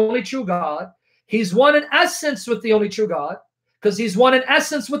with the only true God. He's one in essence with the only true God, because he's one in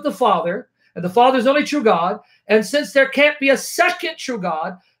essence with the Father, and the Father is the only true God. And since there can't be a second true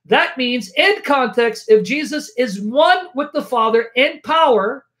God, that means in context, if Jesus is one with the Father in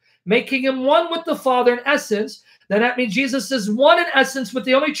power, making him one with the Father in essence, then that means Jesus is one in essence with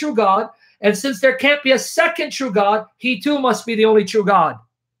the only true God. And since there can't be a second true God, he too must be the only true God.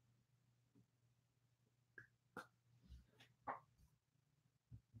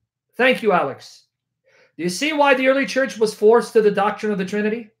 Thank you, Alex. Do you see why the early church was forced to the doctrine of the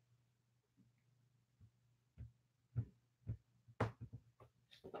Trinity?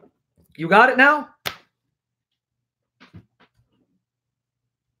 You got it now?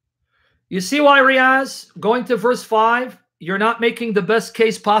 You see why, Riaz, going to verse 5, you're not making the best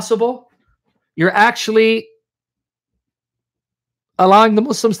case possible? You're actually allowing the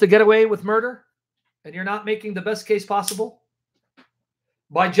Muslims to get away with murder, and you're not making the best case possible?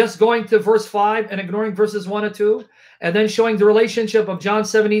 By just going to verse 5 and ignoring verses 1 and 2, and then showing the relationship of John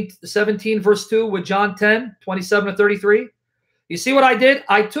 17 verse 2 with John 10, 27 to 33. You see what I did?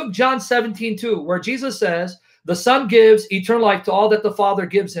 I took John 17:2, where Jesus says, the Son gives eternal life to all that the Father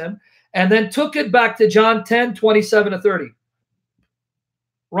gives him, and then took it back to John 10, 27 to 30.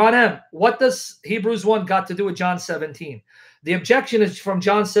 Ron M., what does Hebrews 1 got to do with John 17? The objection is from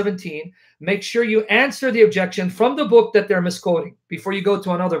John 17. Make sure you answer the objection from the book that they're misquoting before you go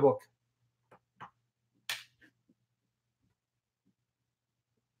to another book.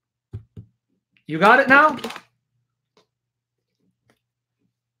 You got it now?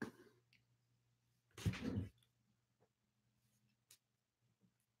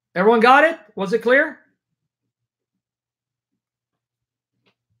 Everyone got it? Was it clear?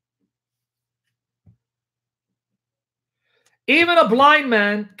 Even a blind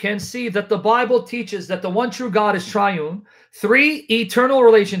man can see that the Bible teaches that the one true God is triune, three eternal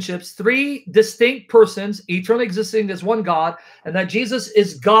relationships, three distinct persons, eternally existing as one God, and that Jesus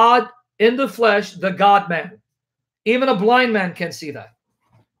is God in the flesh, the God-man. Even a blind man can see that,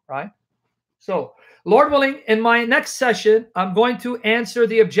 right? So, Lord willing, in my next session, I'm going to answer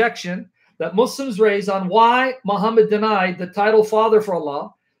the objection that Muslims raise on why Muhammad denied the title Father for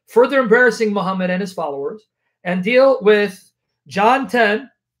Allah further embarrassing Muhammad and his followers, and deal with John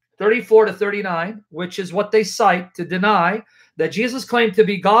 10:34 to 39, which is what they cite to deny that Jesus claimed to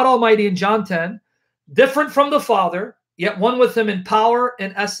be God Almighty in John 10, different from the Father, yet one with him in power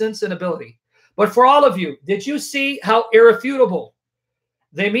and essence and ability. But for all of you, did you see how irrefutable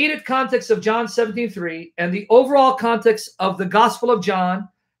the immediate context of John 17:3 and the overall context of the Gospel of John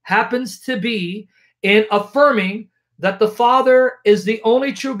happens to be in affirming that the Father is the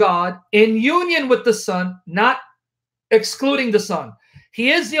only true God in union with the Son, not excluding the Son.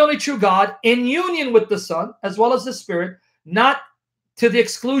 He is the only true God in union with the Son as well as the Spirit, not to the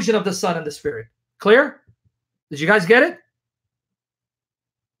exclusion of the Son and the Spirit. Clear? Did you guys get it?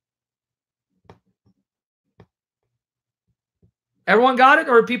 Everyone got it,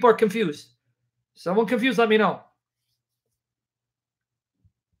 or people are confused? Someone confused, let me know.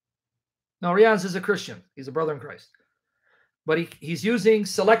 No, Riaz is a Christian. He's a brother in Christ. But he's using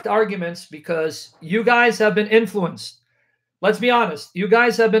select arguments because you guys have been influenced. Let's be honest. You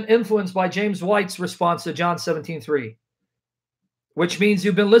guys have been influenced by James White's response to John 17:3, which means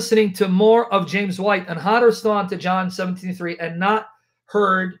you've been listening to more of James White and how to respond to John 17:3 and not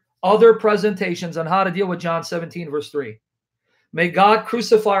heard other presentations on how to deal with John 17, verse 3. May God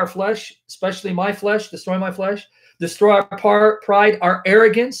crucify our flesh, especially my flesh, destroy my flesh, destroy our pride, our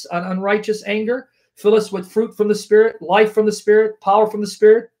arrogance, and unrighteous anger, fill us with fruit from the Spirit, life from the Spirit, power from the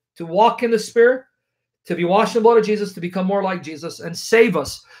Spirit, to walk in the Spirit, to be washed in the blood of Jesus, to become more like Jesus, and save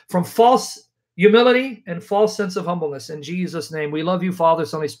us from false humility and false sense of humbleness. In Jesus' name, we love you, Father,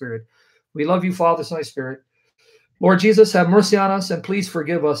 Son, Holy Spirit. We love you, Father, Son, Holy Spirit. Lord Jesus, have mercy on us, and please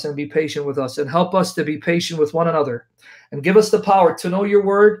forgive us and be patient with us, and help us to be patient with one another, and give us the power to know your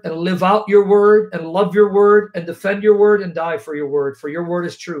word and live out your word and love your word and defend your word and die for your word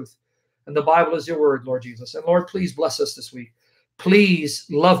is truth, and the Bible is your word, Lord Jesus. And Lord, please bless us this week. Please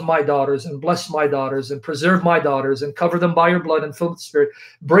love my daughters and bless my daughters and preserve my daughters and cover them by your blood and fill with the Spirit.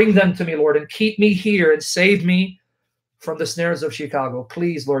 Bring them to me, Lord, and keep me here and save me from the snares of Chicago.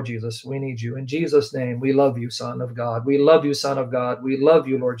 Please, Lord Jesus, we need you. In Jesus' name, we love you, Son of God. We love you, Son of God. We love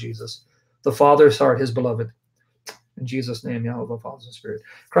you, Lord Jesus, the Father's heart, his beloved. In Jesus' name, Yahovah, Father, and Spirit.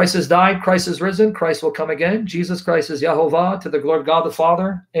 Christ has died. Christ is risen. Christ will come again. Jesus Christ is Yahovah, to the glory of God the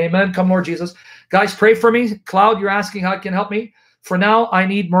Father. Amen. Come, Lord Jesus. Guys, pray for me. Cloud, you're asking how it can help me. For now, I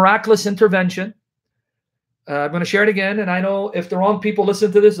need miraculous intervention. I'm going to share it again, and I know if the wrong people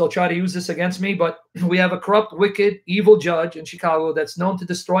listen to this, they'll try to use this against me, but we have a corrupt, wicked, evil judge in Chicago that's known to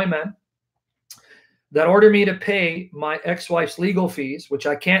destroy men that ordered me to pay my ex-wife's legal fees, which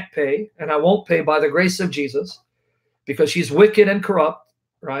I can't pay, and I won't pay by the grace of Jesus because she's wicked and corrupt,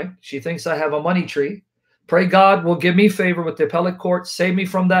 right? She thinks I have a money tree. Pray God will give me favor with the appellate court, save me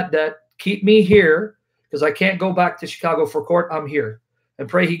from that debt, keep me here because I can't go back to Chicago for court. I'm here. And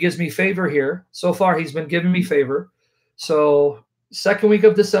pray he gives me favor here. So far, he's been giving me favor. So second week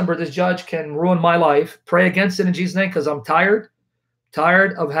of December, this judge can ruin my life. Pray against it in Jesus' name because I'm tired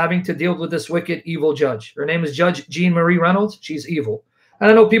of having to deal with this wicked, evil judge. Her name is Judge Jean Marie Reynolds. She's evil.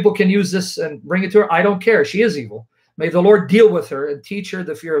 And I know people can use this and bring it to her. I don't care. She is evil. May the Lord deal with her and teach her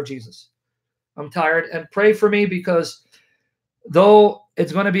the fear of Jesus. I'm tired. And pray for me because though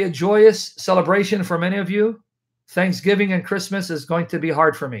it's going to be a joyous celebration for many of you, Thanksgiving and Christmas is going to be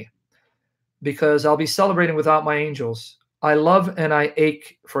hard for me because I'll be celebrating without my angels. I love and I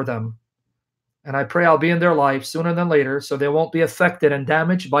ache for them. And I pray I'll be in their life sooner than later so they won't be affected and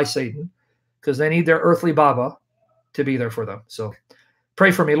damaged by Satan because they need their earthly Baba to be there for them. So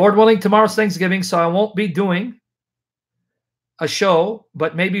pray for me. Lord willing, tomorrow's Thanksgiving, so I won't be doing a show,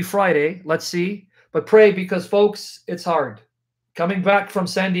 but maybe Friday. Let's see. But pray because, folks, it's hard. Coming back from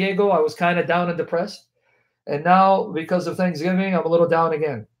San Diego, I was kind of down and depressed. And now, because of Thanksgiving, I'm a little down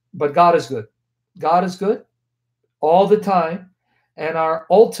again. But God is good. God is good all the time. And our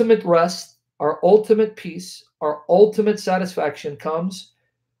ultimate rest, our ultimate peace, our ultimate satisfaction comes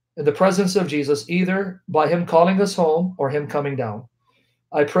in the presence of Jesus, either by him calling us home or him coming down.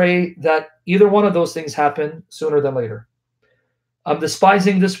 I pray that either one of those things happen sooner than later. I'm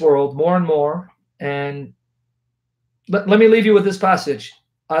despising this world more and more. And let me leave you with this passage.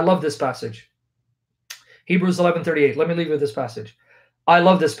 I love this passage. Hebrews 11:38. Let me leave you with this passage. I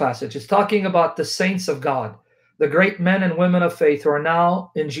love this passage. It's talking about the saints of God, the great men and women of faith who are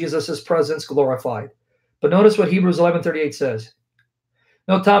now in Jesus' presence glorified. But notice what Hebrews 11:38 says.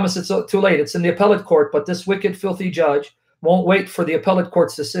 No, Thomas, it's too late. It's in the appellate court, but this wicked, filthy judge won't wait for the appellate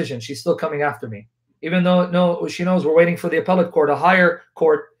court's decision. She's still coming after me. Even though no, she knows we're waiting for the appellate court, a higher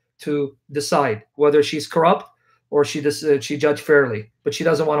court, to decide whether she's corrupt or she judged fairly. But she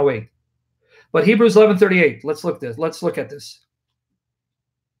doesn't want to wait. But Hebrews 11:38, let's look at this.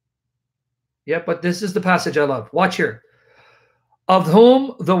 Yep, but this is the passage I love. Watch here. Of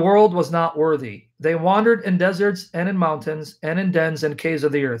whom the world was not worthy. They wandered in deserts and in mountains and in dens and caves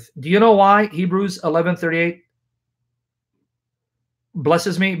of the earth. Do you know why Hebrews 11:38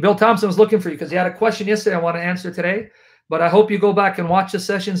 blesses me? Bill Thompson was looking for you because he had a question yesterday I want to answer today. But I hope you go back and watch the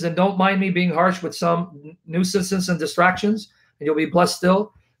sessions and don't mind me being harsh with some nuisances and distractions, and you'll be blessed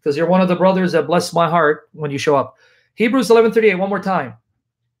still because you're one of the brothers that bless my heart when you show up. Hebrews 11:38, one more time.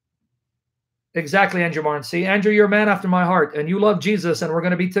 Exactly, Andrew Martin. See, Andrew, you're a man after my heart, and you love Jesus, and we're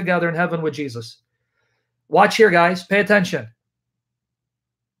going to be together in heaven with Jesus. Watch here, guys. Pay attention.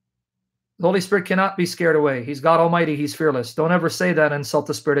 The Holy Spirit cannot be scared away. He's God Almighty. He's fearless. Don't ever say that and insult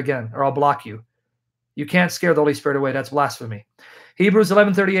the Spirit again, or I'll block you. You can't scare the Holy Spirit away. That's blasphemy. Hebrews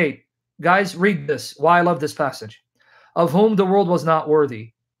 11:38. Guys, read this. Why I love this passage. Of whom the world was not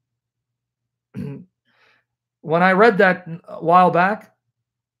worthy. When I read that a while back,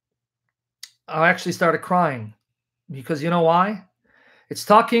 I actually started crying because you know why? It's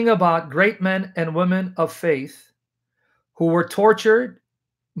talking about great men and women of faith who were tortured,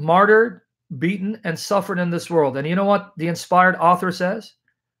 martyred, beaten, and suffered in this world. And you know what the inspired author says?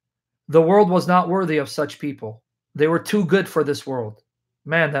 The world was not worthy of such people. They were too good for this world.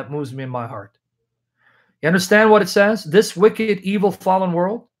 Man, that moves me in my heart. You understand what it says? This wicked, evil, fallen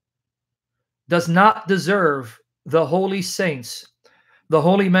world does not deserve the holy saints, the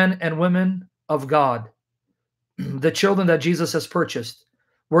holy men and women of God, the children that Jesus has purchased.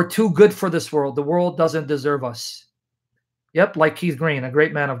 We're too good for this world. The world doesn't deserve us. Yep, like Keith Green, a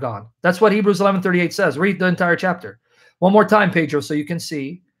great man of God. That's what Hebrews 11:38 says. Read the entire chapter. One more time, Pedro, so you can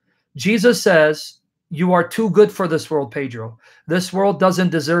see. Jesus says, you are too good for this world, Pedro. This world doesn't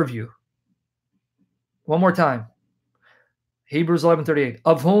deserve you. One more time. Hebrews 11:38.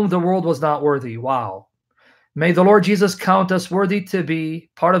 Of whom the world was not worthy. Wow. May the Lord Jesus count us worthy to be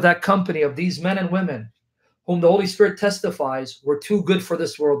part of that company of these men and women whom the Holy Spirit testifies were too good for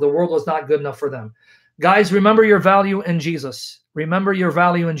this world. The world was not good enough for them. Guys, remember your value in Jesus. Remember your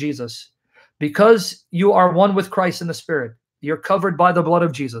value in Jesus. Because you are one with Christ in the Spirit, you're covered by the blood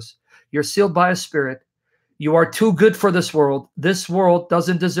of Jesus. You're sealed by a Spirit. You are too good for this world. This world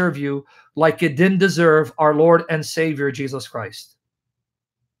doesn't deserve you like it didn't deserve our Lord and Savior, Jesus Christ.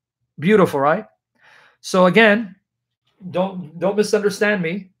 Beautiful, right? So again, don't misunderstand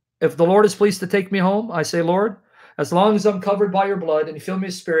me. If the Lord is pleased to take me home, I say, Lord, as long as I'm covered by your blood and you fill me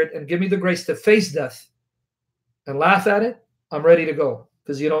with Spirit and give me the grace to face death and laugh at it, I'm ready to go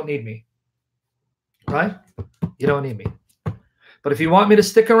because you don't need me. Right? You don't need me. But if you want me to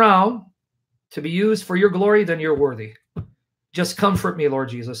stick around to be used for your glory, then you're worthy. Just comfort me, Lord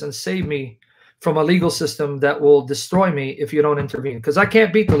Jesus, and save me from a legal system that will destroy me if you don't intervene. Because I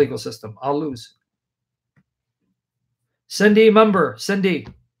can't beat the legal system. I'll lose. Cindy, remember, Cindy,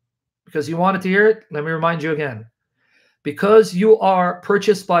 because you wanted to hear it, let me remind you again. Because you are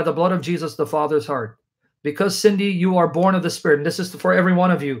purchased by the blood of Jesus, the Father's heart. Because, Cindy, you are born of the Spirit. And this is for every one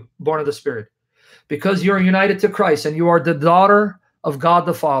of you, born of the Spirit. Because you are united to Christ and you are the daughter of God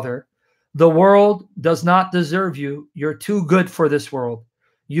the Father, the world does not deserve you. You're too good for this world.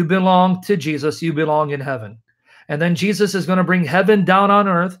 You belong to Jesus. You belong in heaven. And then Jesus is going to bring heaven down on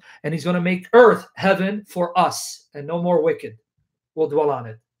earth, and he's going to make earth heaven for us, and no more wicked will dwell on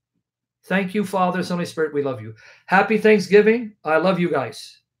it. Thank you, Father, Son, Holy Spirit. We love you. Happy Thanksgiving. I love you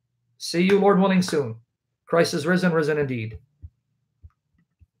guys. See you, Lord willing, soon. Christ is risen, risen indeed.